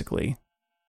 basically.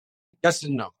 Yes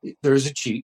and no. There's a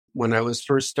cheat. When I was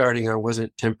first starting, I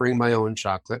wasn't tempering my own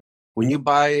chocolate. When you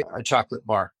buy a chocolate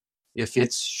bar, if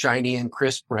it's shiny and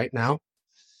crisp right now,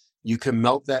 you can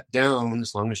melt that down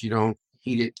as long as you don't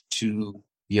heat it to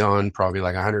beyond probably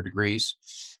like 100 degrees.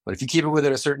 But if you keep it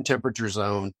within a certain temperature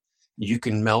zone, you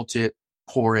can melt it,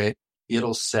 pour it,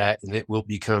 it'll set, and it will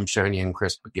become shiny and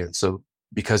crisp again. So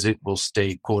because it will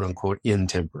stay, quote unquote, in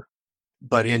temper.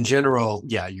 But in general,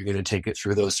 yeah, you're going to take it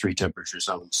through those 3 temperature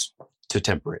zones to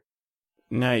temper it.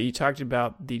 Now, you talked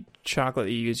about the chocolate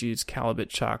that you use Calibut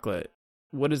chocolate.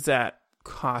 What is that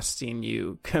costing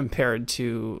you compared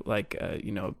to like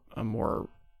a more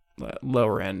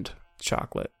lower end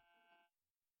chocolate?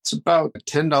 It's about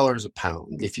 $10 a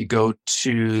pound. If you go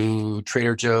to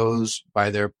Trader Joe's, buy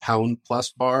their Pound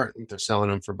Plus bar, I think they're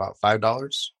selling them for about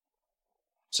 $5.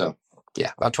 So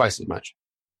yeah, about twice as much.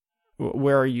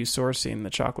 Where are you sourcing the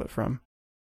chocolate from?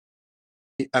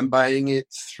 I'm buying it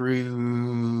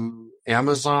through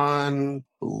Amazon.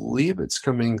 I believe it's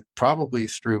coming probably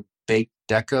through Bake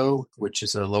Deco, which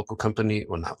is a local company,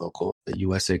 well, not local, a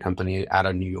USA company out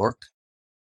of New York.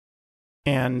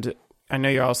 And I know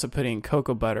you're also putting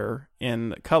cocoa butter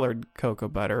in, colored cocoa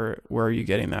butter. Where are you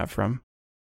getting that from?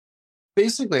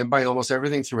 Basically, I'm buying almost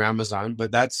everything through Amazon,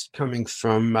 but that's coming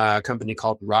from a company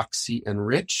called Roxy and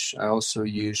Rich. I also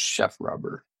use Chef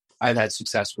Rubber. I've had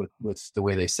success with the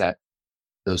way they set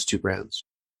those 2 brands.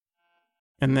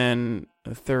 And then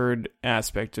the third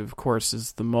aspect, of course,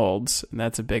 is the molds, and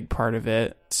that's a big part of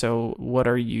it. So what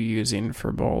are you using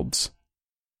for molds?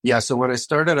 Yeah, so when I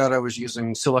started out, I was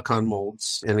using silicone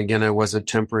molds. And again, I wasn't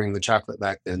tempering the chocolate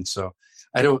back then. So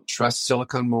I don't trust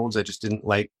silicone molds. I just didn't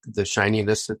like the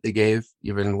shininess that they gave,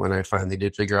 even when I finally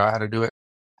did figure out how to do it.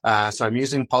 So I'm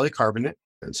using polycarbonate.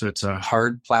 And so it's a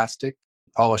hard plastic.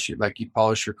 Polish it like you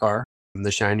polish your car. And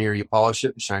the shinier you polish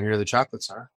it, the shinier the chocolates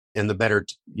are. And the better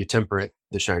you temper it,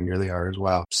 the shinier they are as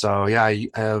well. So yeah, I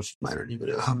have, I don't even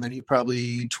know how many,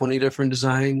 probably 20 different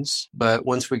designs. But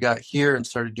once we got here and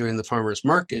started doing the farmers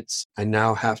markets, I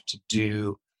now have to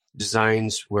do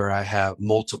designs where I have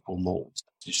multiple molds.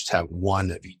 You just have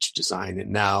one of each design.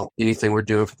 And now anything we're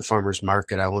doing for the farmers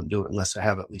market, I won't do it unless I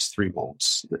have at least 3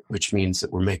 molds, which means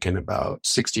that we're making about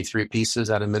 63 pieces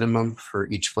at a minimum for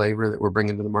each flavor that we're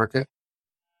bringing to the market.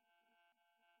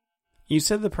 You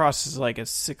said the process is like a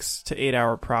 6 to 8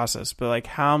 hour process, but like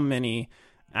how many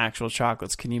actual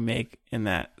chocolates can you make in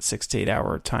that 6 to 8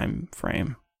 hour time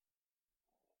frame?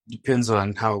 Depends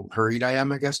on how hurried I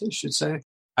am, I guess I should say.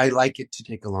 I like it to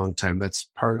take a long time. That's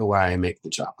part of why I make the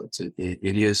chocolates. It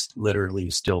is literally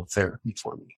still therapy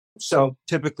for me. So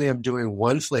typically I'm doing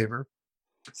one flavor,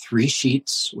 3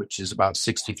 sheets, which is about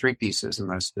 63 pieces.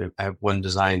 Unless I have one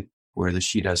design where the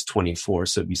sheet has 24,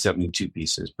 so it'd be 72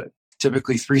 pieces. But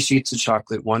typically 3 sheets of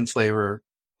chocolate, one flavor.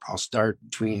 I'll start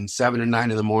between 7 and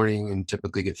 9 in the morning and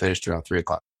typically get finished around 3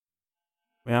 o'clock.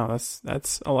 Yeah,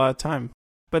 that's a lot of time.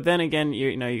 But then again,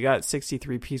 you got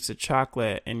 63 pieces of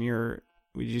chocolate, and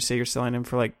would you say you're selling them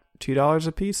for like $2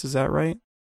 a piece? Is that right?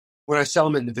 When I sell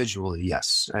them individually,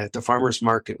 yes. At the farmer's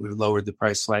market, we've lowered the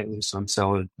price slightly, so I'm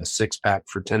selling a 6-pack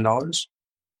for $10.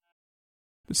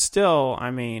 But still,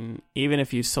 I mean, even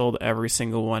if you sold every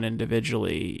single one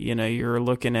individually, you're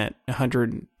looking at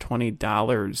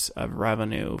 $120 of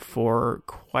revenue for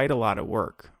quite a lot of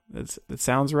work. That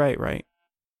sounds right?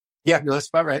 Yeah, no, that's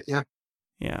about right. Yeah.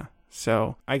 Yeah.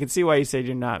 So I can see why you said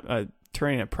you're not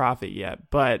turning a profit yet,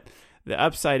 but the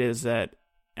upside is that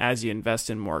as you invest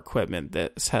in more equipment,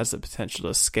 this has the potential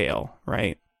to scale,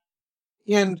 right?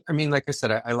 And I mean, like I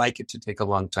said, I like it to take a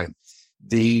long time.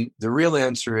 The real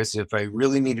answer is if I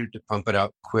really needed to pump it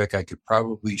out quick, I could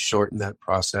probably shorten that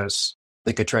process. I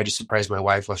think I tried to surprise my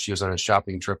wife while she was on a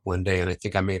shopping trip one day, and I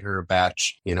think I made her a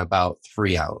batch in about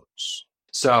 3 hours.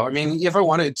 So, I mean, if I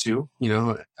wanted to,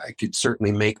 I could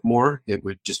certainly make more. It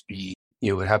would just be,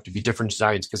 it would have to be different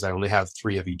designs because I only have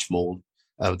 3 of each mold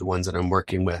of the ones that I'm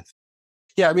working with.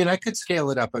 Yeah, I mean, I could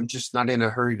scale it up. I'm just not in a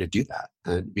hurry to do that,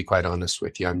 to be quite honest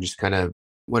with you. I'm just kind of,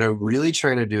 what I'm really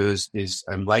trying to do is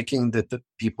I'm liking that the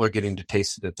people are getting to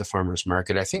taste it at the farmer's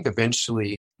market. I think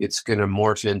eventually it's going to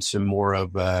morph into more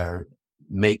of a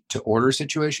make to order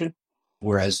situation.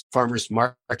 Whereas farmer's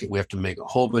market, we have to make a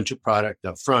whole bunch of product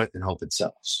up front and hope it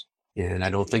sells. And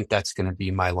I don't think that's going to be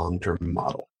my long-term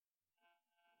model.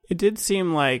 It did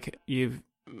seem like you've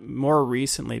more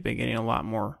recently been getting a lot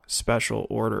more special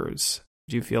orders.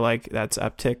 Do you feel like that's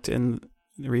upticked in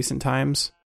recent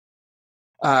times?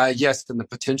 Yes, and the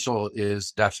potential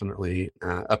is definitely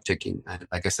upticking.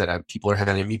 Like I said, people are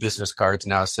handing me business cards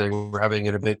now saying we're having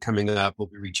an event coming up. We'll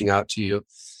be reaching out to you.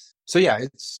 So yeah,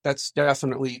 that's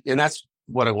definitely, and that's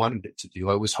what I wanted it to do.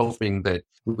 I was hoping that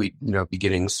we'd be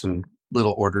getting some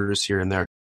little orders here and there.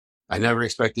 I never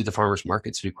expected the farmer's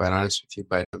market, to be quite honest with you,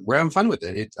 but we're having fun with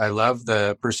it. I love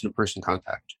the person-to-person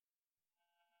contact.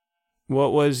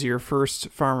 What was your first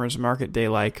farmer's market day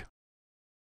like?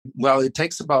 Well, it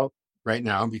takes about, right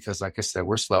now, because like I said,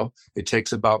 we're slow, it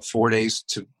takes about 4 days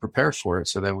to prepare for it.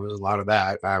 So there was a lot of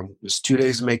that. It was 2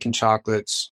 days of making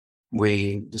chocolates.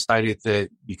 We decided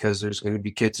that because there's going to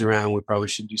be kids around, we probably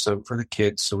should do something for the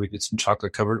kids. So we did some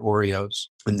chocolate covered Oreos,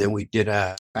 and then we did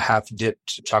a half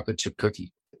dipped chocolate chip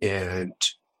cookie. And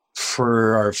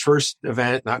for our first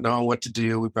event, not knowing what to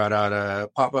do, we brought out a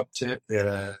pop-up tent. We had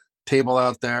a table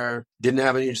out there, didn't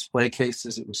have any display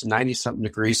cases. It was 90 something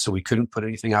degrees, so we couldn't put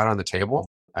anything out on the table.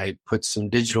 I put some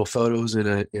digital photos in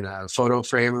a photo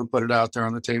frame and put it out there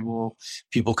on the table.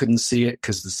 People couldn't see it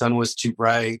because the sun was too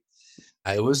bright.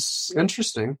 It was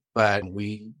interesting, but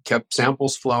we kept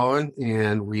samples flowing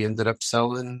and we ended up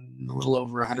selling a little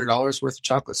over $100 worth of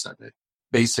chocolates that day.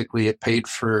 Basically, it paid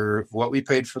for what we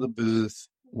paid for the booth,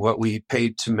 what we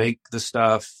paid to make the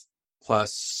stuff,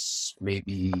 plus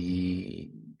maybe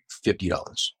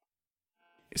 $50.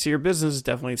 So your business is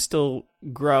definitely still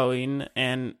growing,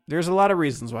 and there's a lot of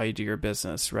reasons why you do your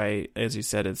business, right? As you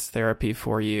said, it's therapy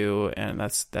for you, and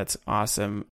that's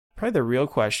awesome. Probably the real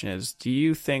question is, do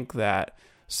you think that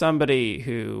somebody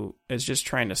who is just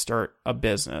trying to start a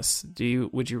business,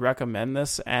 would you recommend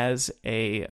this as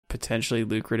a potentially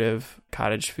lucrative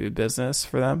cottage food business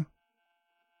for them?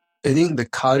 I think the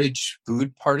cottage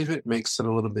food part of it makes it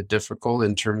a little bit difficult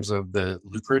in terms of the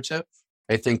lucrative.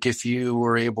 I think if you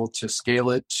were able to scale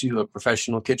it to a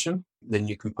professional kitchen, then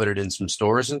you can put it in some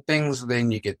stores and things,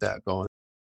 then you get that going.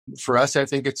 For us, I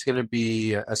think it's going to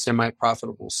be a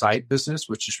semi-profitable side business,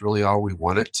 which is really all we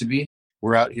want it to be.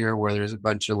 We're out here where there's a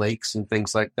bunch of lakes and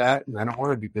things like that, and I don't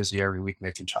want to be busy every week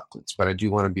making chocolates, but I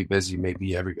do want to be busy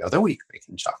maybe every other week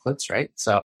making chocolates, right?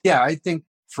 So yeah, I think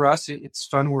for us, it's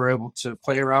fun. We're able to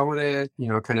play around with it,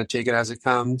 kind of take it as it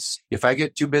comes. If I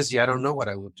get too busy, I don't know what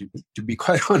I will do, to be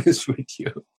quite honest with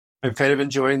you. I'm kind of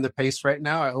enjoying the pace right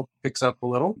now. I hope it picks up a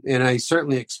little. And I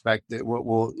certainly expect that what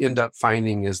we'll end up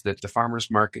finding is that the farmer's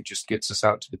market just gets us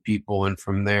out to the people. And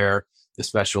from there, the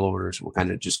special orders will kind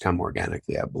of just come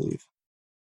organically, I believe.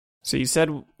 So you said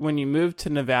when you moved to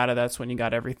Nevada, that's when you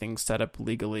got everything set up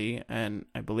legally. And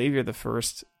I believe you're the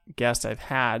first guest I've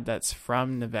had that's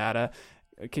from Nevada.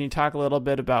 Can you talk a little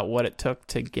bit about what it took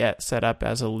to get set up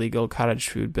as a legal cottage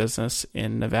food business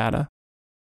in Nevada?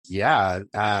 Yeah,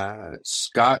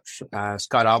 Scott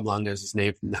Oblong is his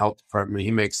name from the health department.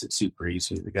 He makes it super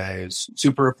easy. The guy is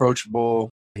super approachable.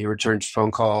 He returns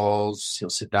phone calls. He'll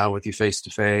sit down with you face to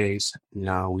face.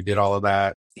 We did all of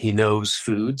that. He knows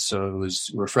food, so it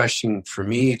was refreshing for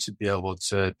me to be able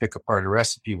to pick apart a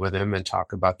recipe with him and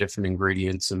talk about different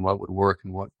ingredients and what would work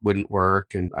and what wouldn't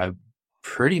work. And I'm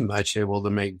pretty much able to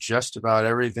make just about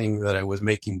everything that I was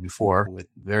making before with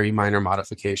very minor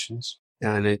modifications.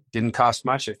 And it didn't cost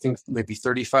much. I think maybe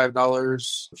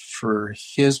 $35 for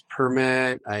his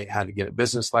permit. I had to get a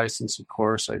business license, of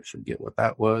course. I forget what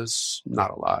that was.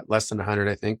 Not a lot, less than 100,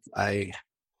 I think. I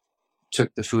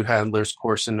took the food handlers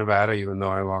course in Nevada, even though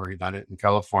I've already done it in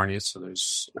California. So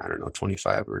there's, I don't know,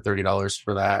 $25 or $30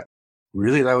 for that.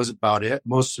 Really, that was about it.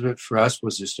 Most of it for us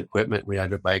was just equipment. We had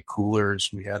to buy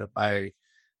coolers. We had to buy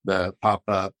the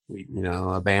pop-up,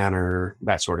 a banner,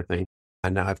 that sort of thing.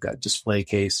 And now I've got display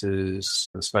cases,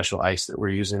 a special ice that we're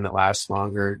using that lasts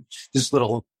longer, just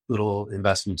little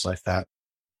investments like that.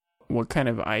 What kind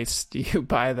of ice do you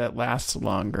buy that lasts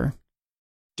longer?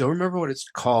 Don't remember what it's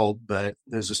called, but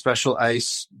there's a special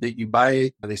ice that you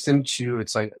buy. They send it to you.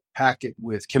 It's like a packet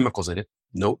with chemicals in it.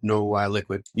 No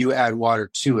liquid. You add water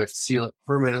to it, seal it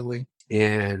permanently.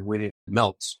 And when it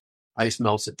melts, ice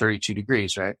melts at 32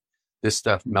 degrees, right? This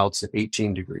stuff melts at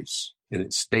 18 degrees. And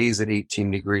it stays at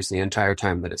 18 degrees the entire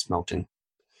time that it's melting.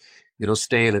 It'll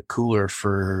stay in a cooler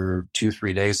for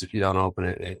 2-3 days if you don't open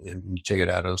it, and you take it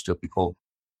out, it'll still be cold.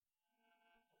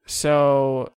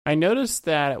 So I noticed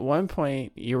that at one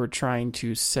point you were trying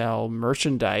to sell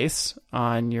merchandise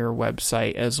on your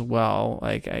website as well.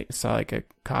 Like I saw like a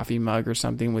coffee mug or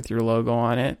something with your logo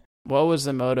on it. What was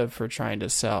the motive for trying to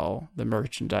sell the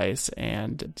merchandise,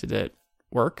 and did it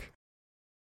work?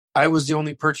 I was the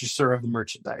only purchaser of the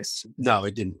merchandise. No,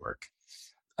 it didn't work.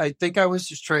 I think I was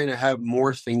just trying to have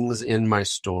more things in my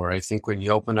store. I think when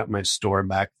you opened up my store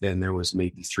back then, there was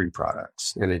maybe 3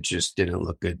 products and it just didn't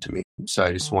look good to me. So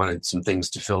I just wanted some things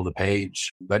to fill the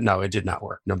page. But no, it did not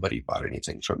work. Nobody bought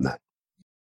anything from that.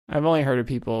 I've only heard of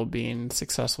people being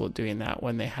successful at doing that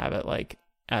when they have it like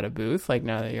at a booth, like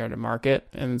now that you're at a market,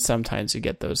 and sometimes you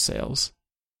get those sales.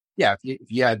 Yeah, if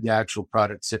you had the actual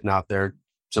product sitting out there,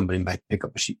 somebody might pick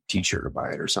up a t-shirt or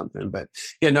buy it or something. But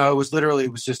it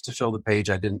was just to fill the page.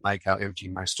 I didn't like how empty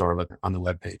my store looked on the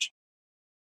web page.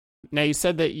 Now, you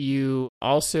said that you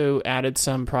also added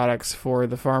some products for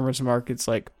the farmers markets,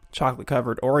 like chocolate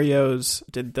covered Oreos.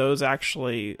 Did those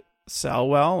actually sell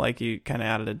well? Like you kind of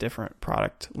added a different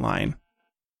product line?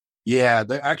 Yeah,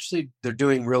 they're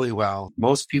doing really well.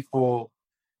 Most people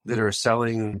that are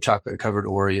selling chocolate covered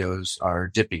Oreos are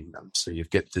dipping them. So you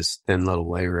get this thin little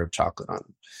layer of chocolate on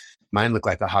them. Mine look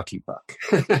like a hockey puck.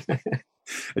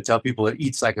 I tell people it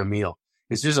eats like a meal.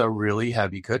 It's just a really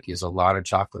heavy cookie. There's a lot of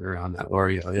chocolate around that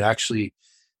Oreo.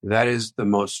 That is the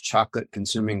most chocolate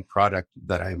consuming product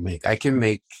that I make. I can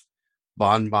make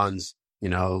bonbons,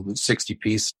 60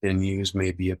 piece and use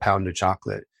maybe a pound of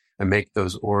chocolate and make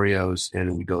those Oreos,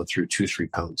 and we go through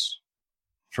 2-3 pounds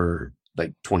for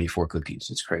like 24 cookies.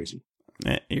 It's crazy.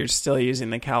 You're still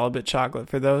using the Calibut chocolate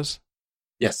for those?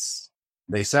 Yes,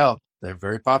 they sell. They're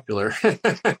very popular.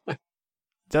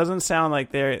 Doesn't sound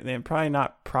like they're probably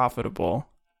not profitable.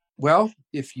 Well,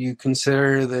 if you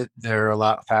consider that they're a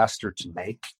lot faster to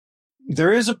make,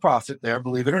 there is a profit there,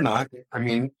 believe it or not. I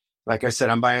mean, like I said,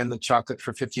 I'm buying the chocolate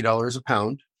for $50 a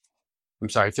pound. I'm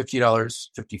sorry, $50,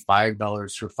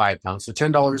 $55 for 5 pounds. So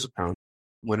 $10 a pound.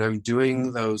 When I'm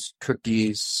doing those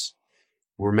cookies,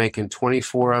 we're making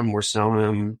 24 of them. We're selling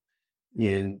them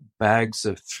in bags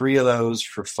of 3 of those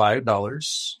for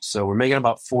 $5. So we're making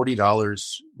about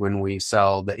 $40 when we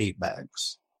sell the 8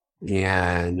 bags.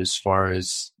 And as far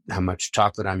as how much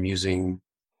chocolate I'm using,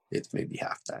 it's maybe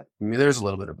half that. I mean, there's a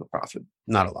little bit of a profit,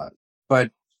 not a lot,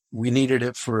 but we needed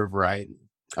it for a variety.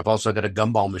 I've also got a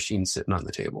gumball machine sitting on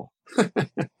the table.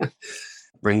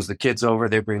 Brings the kids over.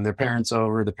 They bring their parents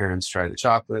over. The parents try the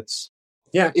chocolates.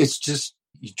 Yeah, it's just,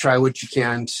 you try what you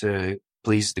can to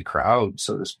please the crowd,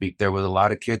 so to speak. There was a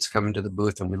lot of kids coming to the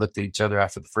booth, and we looked at each other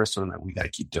after the first one and we got to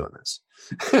keep doing this.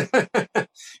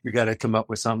 We got to come up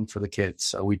with something for the kids.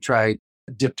 So we tried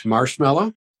dipped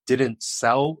marshmallow. Didn't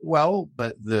sell well,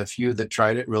 but the few that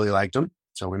tried it really liked them.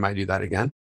 So we might do that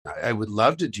again. I would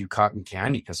love to do cotton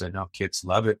candy because I know kids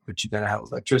love it, but you got to have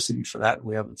electricity for that.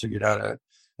 We haven't figured out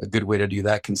a good way to do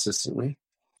that consistently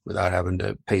without having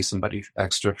to pay somebody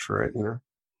extra for it,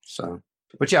 So,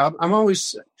 but yeah,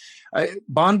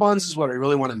 bonbons is what I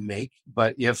really want to make.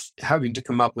 But if having to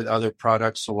come up with other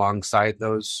products alongside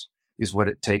those is what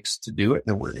it takes to do it,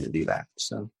 then we're going to do that.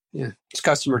 So Yeah. It's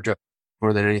customer driven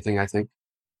more than anything, I think.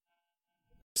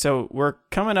 So we're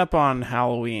coming up on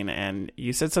Halloween, and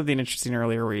you said something interesting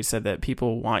earlier where you said that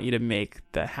people want you to make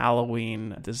the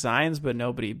Halloween designs, but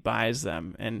nobody buys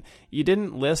them. And you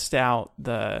didn't list out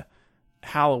the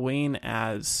Halloween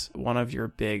as one of your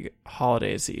big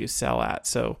holidays that you sell at.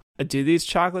 So do these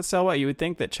chocolates sell well? You would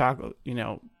think that chocolate,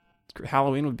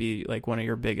 Halloween would be like one of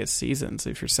your biggest seasons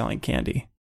if you're selling candy.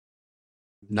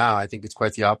 No, I think it's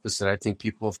quite the opposite. I think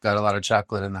people have got a lot of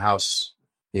chocolate in the house,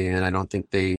 and I don't think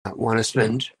they want to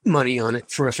spend money on it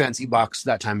for a fancy box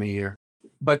that time of year.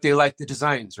 But they like the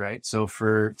designs, right? So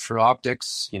for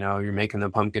optics, you're making the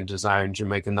pumpkin designs, you're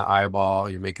making the eyeball,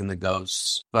 you're making the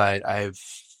ghosts. But I've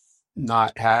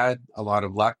not had a lot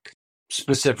of luck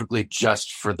specifically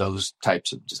just for those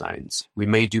types of designs. We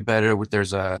may do better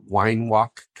there's a wine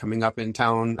walk coming up in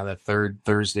town on the third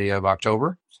Thursday of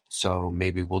October. So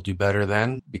maybe we'll do better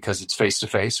then because it's face to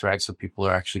face, right? So people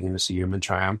are actually going to see them and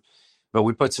try them. But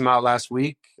we put some out last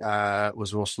week. It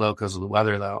was real slow because of the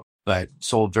weather though, but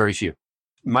sold very few.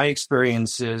 My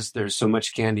experience is there's so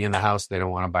much candy in the house, they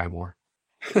don't want to buy more.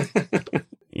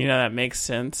 That makes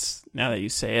sense now that you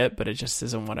say it, but it just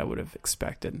isn't what I would have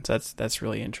expected. So that's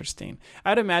really interesting.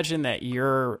 I'd imagine that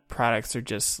your products are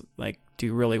just like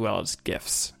do really well as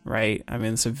gifts, right? I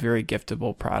mean, it's a very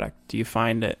giftable product. Do you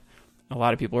find that a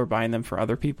lot of people are buying them for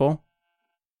other people?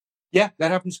 Yeah,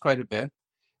 that happens quite a bit.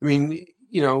 I mean,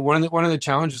 one of the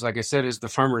challenges, like I said, is the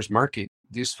farmer's market.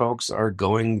 These folks are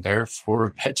going there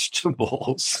for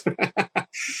vegetables.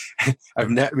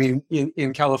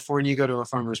 In California, you go to a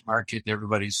farmer's market, and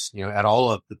everybody's, at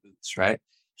all of the booths, right?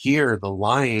 Here, the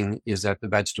line is at the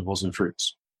vegetables and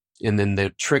fruits, and then they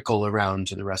trickle around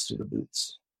to the rest of the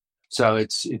booths. So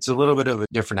it's a little bit of a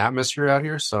different atmosphere out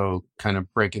here. So kind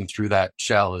of breaking through that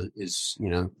shell is,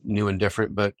 new and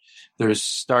different, but there's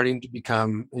starting to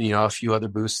become, a few other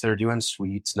booths that are doing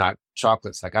sweets, not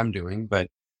chocolates like I'm doing, but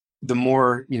the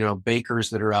more, bakers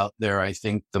that are out there, I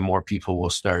think the more people will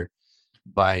start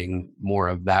buying more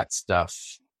of that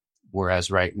stuff.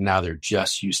 Whereas right now they're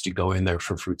just used to go in there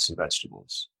for fruits and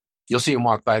vegetables. You'll see them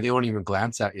walk by. They won't even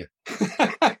glance at you.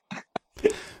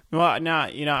 Well, now,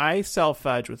 I sell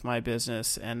fudge with my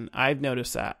business, and I've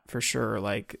noticed that for sure.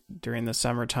 Like during the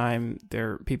summertime,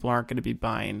 people aren't going to be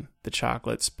buying the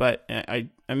chocolates. But I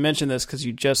mentioned this because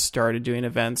you just started doing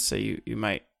events, so you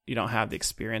don't have the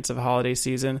experience of a holiday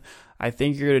season. I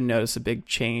think you're going to notice a big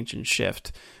change and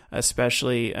shift,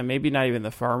 especially maybe not even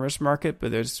the farmers market,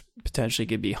 but there's potentially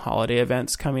going to be holiday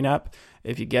events coming up.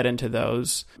 If you get into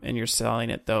those and you're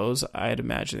selling at those, I'd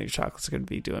imagine your chocolate's going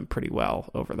to be doing pretty well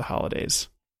over the holidays.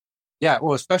 Yeah,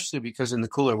 well, especially because in the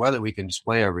cooler weather, we can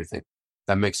display everything.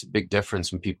 That makes a big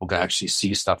difference when people can actually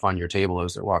see stuff on your table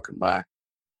as they're walking by.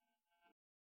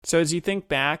 So as you think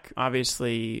back,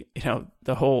 obviously,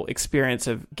 the whole experience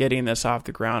of getting this off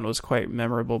the ground was quite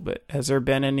memorable, but has there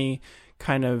been any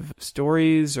kind of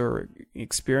stories or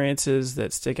experiences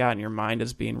that stick out in your mind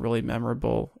as being really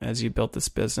memorable as you built this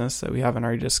business that we haven't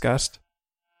already discussed?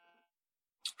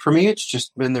 For me, it's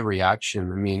just been the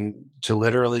reaction. I mean, to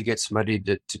literally get somebody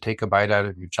to take a bite out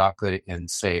of your chocolate and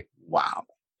say, wow.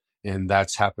 And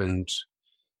that's happened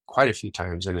quite a few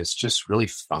times, and it's just really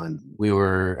fun. We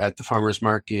were at the farmer's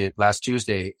market last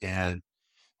Tuesday, and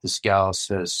this gal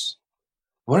says,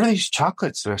 what are these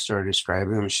chocolates? And I started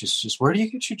describing them. She says, where do you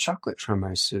get your chocolate from?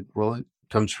 I said, well, it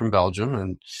comes from Belgium.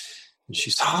 And she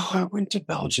said, I went to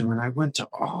Belgium and I went to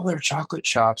all their chocolate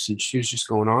shops. And she was just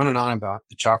going on and on about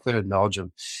the chocolate in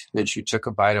Belgium. And then she took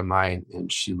a bite of mine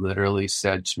and she literally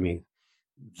said to me,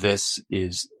 this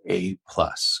is A+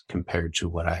 compared to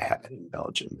what I had in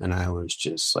Belgium. And I was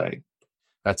just like,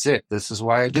 that's it. This is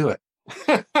why I do it.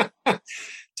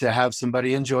 To have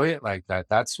somebody enjoy it like that.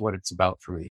 That's what it's about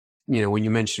for me. When you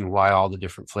mention why all the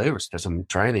different flavors, because I'm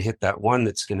trying to hit that one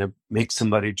that's going to make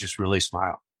somebody just really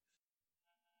smile.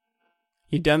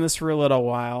 You've done this for a little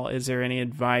while. Is there any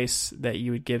advice that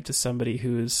you would give to somebody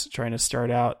who's trying to start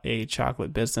out a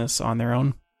chocolate business on their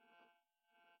own?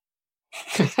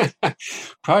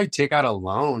 Probably take out a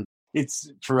loan.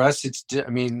 For us,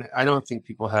 I don't think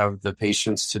people have the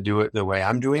patience to do it the way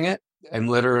I'm doing it. And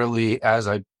literally, as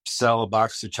I sell a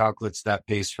box of chocolates, that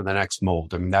pays for the next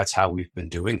mold. I mean, that's how we've been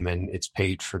doing them. And it's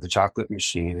paid for the chocolate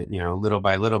machine, little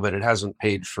by little, but it hasn't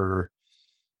paid for,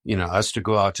 us to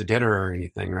go out to dinner or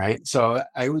anything. Right. So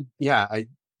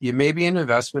maybe an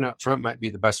investment up front might be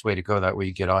the best way to go. That way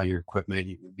you get all your equipment,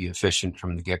 you can be efficient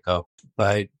from the get-go.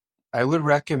 But I would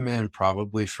recommend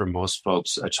probably for most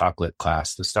folks a chocolate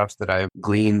class. The stuff that I've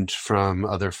gleaned from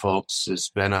other folks has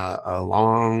been a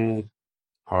long,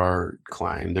 hard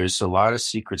climb. There's a lot of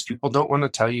secrets. People don't want to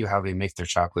tell you how they make their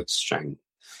chocolates shine.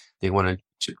 They want to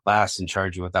take a class and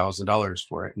charge you $1,000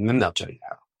 for it, and then they'll tell you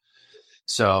how.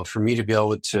 So for me to be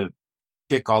able to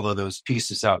pick all of those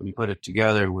pieces out and put it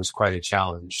together was quite a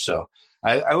challenge. So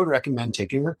I would recommend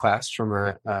taking a class from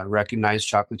a recognized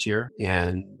chocolatier,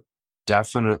 and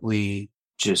definitely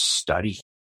just study.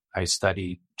 I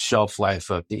studied shelf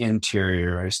life of the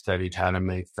interior. I studied how to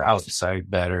make the outside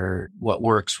better, what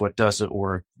works, what doesn't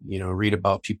work, read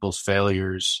about people's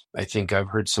failures. I think I've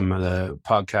heard some of the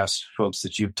podcast folks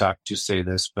that you've talked to say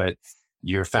this, but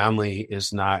your family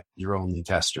is not your only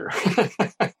tester.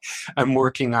 I'm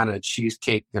working on a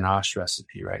cheesecake ganache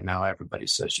recipe right now. Everybody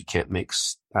says you can't make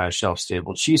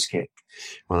shelf-stable cheesecake.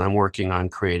 Well, I'm working on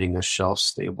creating a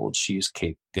shelf-stable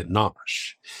cheesecake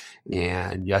ganache.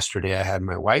 And yesterday I had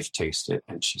my wife taste it,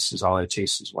 and she says, all I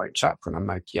taste is white chocolate. I'm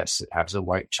like, yes, it has a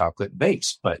white chocolate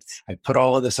base, but I put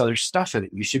all of this other stuff in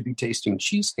it. You should be tasting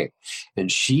cheesecake.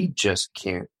 And she just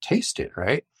can't taste it,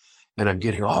 right? And I'm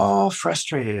getting all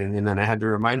frustrated. And then I had to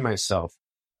remind myself,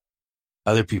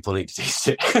 other people need to taste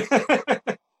it.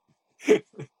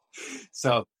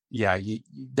 So yeah, you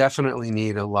definitely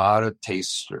need a lot of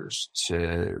tasters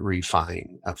to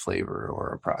refine a flavor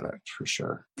or a product for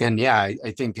sure. And yeah,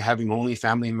 I think having only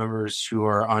family members who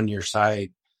are on your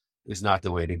side is not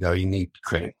the way to go. You need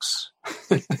critics.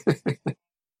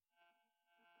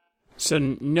 So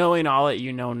knowing all that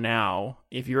you know now,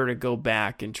 if you were to go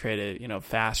back and try to,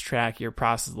 fast track your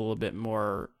process a little bit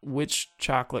more, which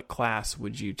chocolate class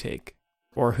would you take,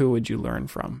 or who would you learn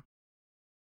from?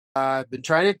 I've been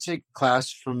trying to take a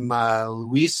class from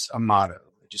Luis Amato.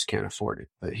 I just can't afford it,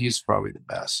 but he's probably the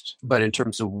best. But in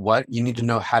terms of what, you need to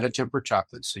know how to temper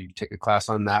chocolate. So you take a class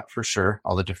on that for sure,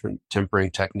 all the different tempering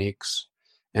techniques,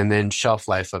 and then shelf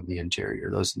life of the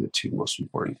interior. Those are the two most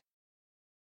important.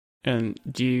 And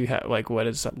do you have, what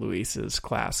does Luis's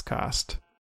class cost?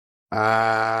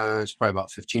 It's probably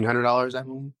about $1,500, I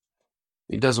believe.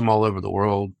 He does them all over the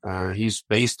world. He's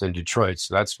based in Detroit,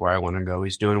 so that's where I want to go.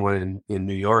 He's doing one in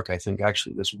New York, I think,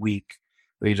 actually this week.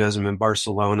 But he does them in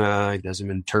Barcelona. He does them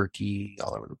in Turkey,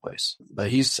 all over the place.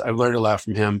 But I've learned a lot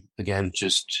from him. Again,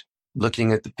 just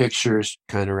looking at the pictures,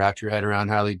 kind of wrap your head around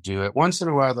how they do it. Once in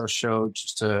a while, they'll show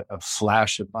just a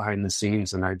flash of behind the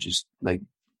scenes, and I just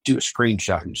do a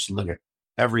screenshot and just look at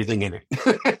everything in it.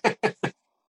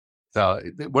 So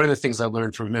one of the things I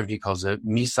learned from him, he calls it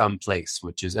mise en place,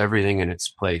 which is everything in its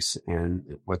place.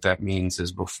 And what that means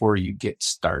is before you get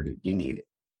started, you need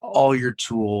all your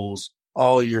tools,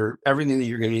 everything that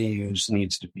you're going to use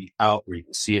needs to be out where you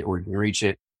can see it, where you can reach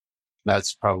it.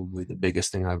 That's probably the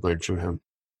biggest thing I've learned from him.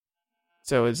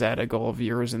 So is that a goal of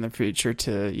yours in the future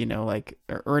to,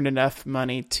 earn enough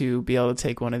money to be able to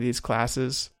take one of these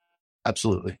classes?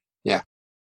 Absolutely. Yeah.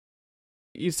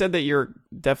 You said that you're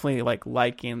definitely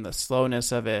liking the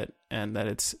slowness of it and that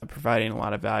it's providing a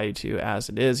lot of value to you as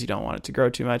it is. You don't want it to grow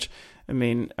too much. I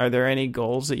mean, are there any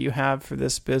goals that you have for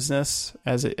this business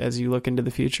as you look into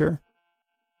the future?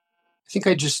 I think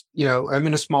I'm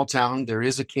in a small town. There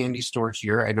is a candy store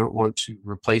here. I don't want to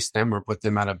replace them or put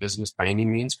them out of business by any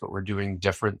means, but we're doing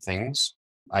different things.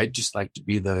 I'd just like to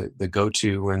be the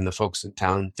go-to when the folks in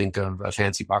town think of a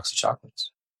fancy box of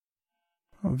chocolates.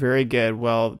 Very good.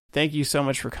 Well, thank you so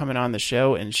much for coming on the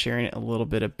show and sharing a little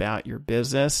bit about your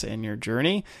business and your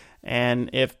journey. And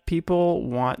if people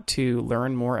want to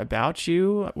learn more about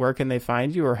you, where can they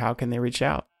find you or how can they reach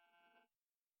out?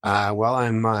 Well,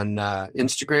 I'm on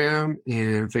Instagram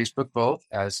and Facebook both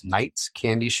as Knights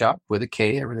Candy Shop with a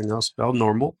K, everything else spelled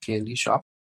normal, Candy Shop.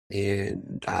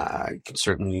 And you can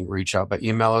certainly reach out by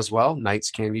email as well,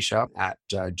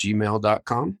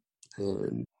 knightscandyshop@gmail.com.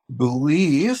 And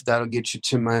believe that'll get you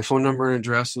to my phone number and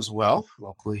address as well,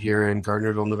 locally here in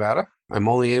Gardnerville, Nevada. I'm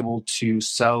only able to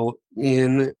sell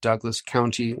in Douglas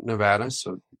County, Nevada.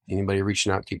 So anybody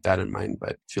reaching out, keep that in mind.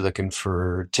 But if you're looking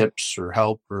for tips or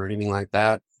help or anything like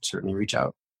that, certainly reach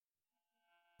out.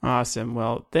 Awesome.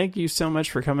 Well, thank you so much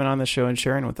for coming on the show and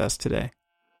sharing with us today.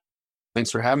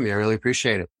 Thanks for having me. I really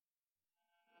appreciate it.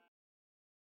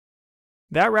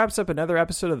 That wraps up another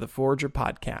episode of the Forager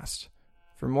Podcast.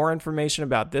 For more information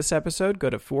about this episode,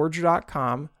 go to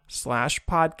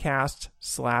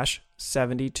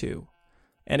forager.com/podcast/72.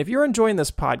 And if you're enjoying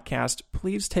this podcast,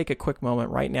 please take a quick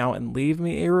moment right now and leave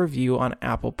me a review on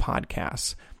Apple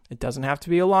Podcasts. It doesn't have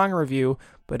to be a long review,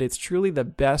 but it's truly the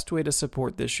best way to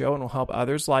support this show and will help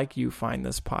others like you find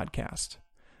this podcast.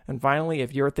 And finally,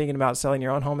 if you're thinking about selling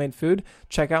your own homemade food,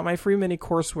 check out my free mini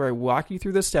course where I walk you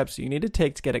through the steps you need to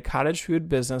take to get a cottage food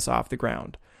business off the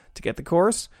ground. To get the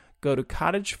course, go to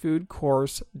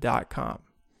cottagefoodcourse.com.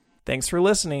 Thanks for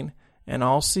listening, and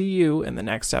I'll see you in the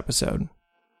next episode.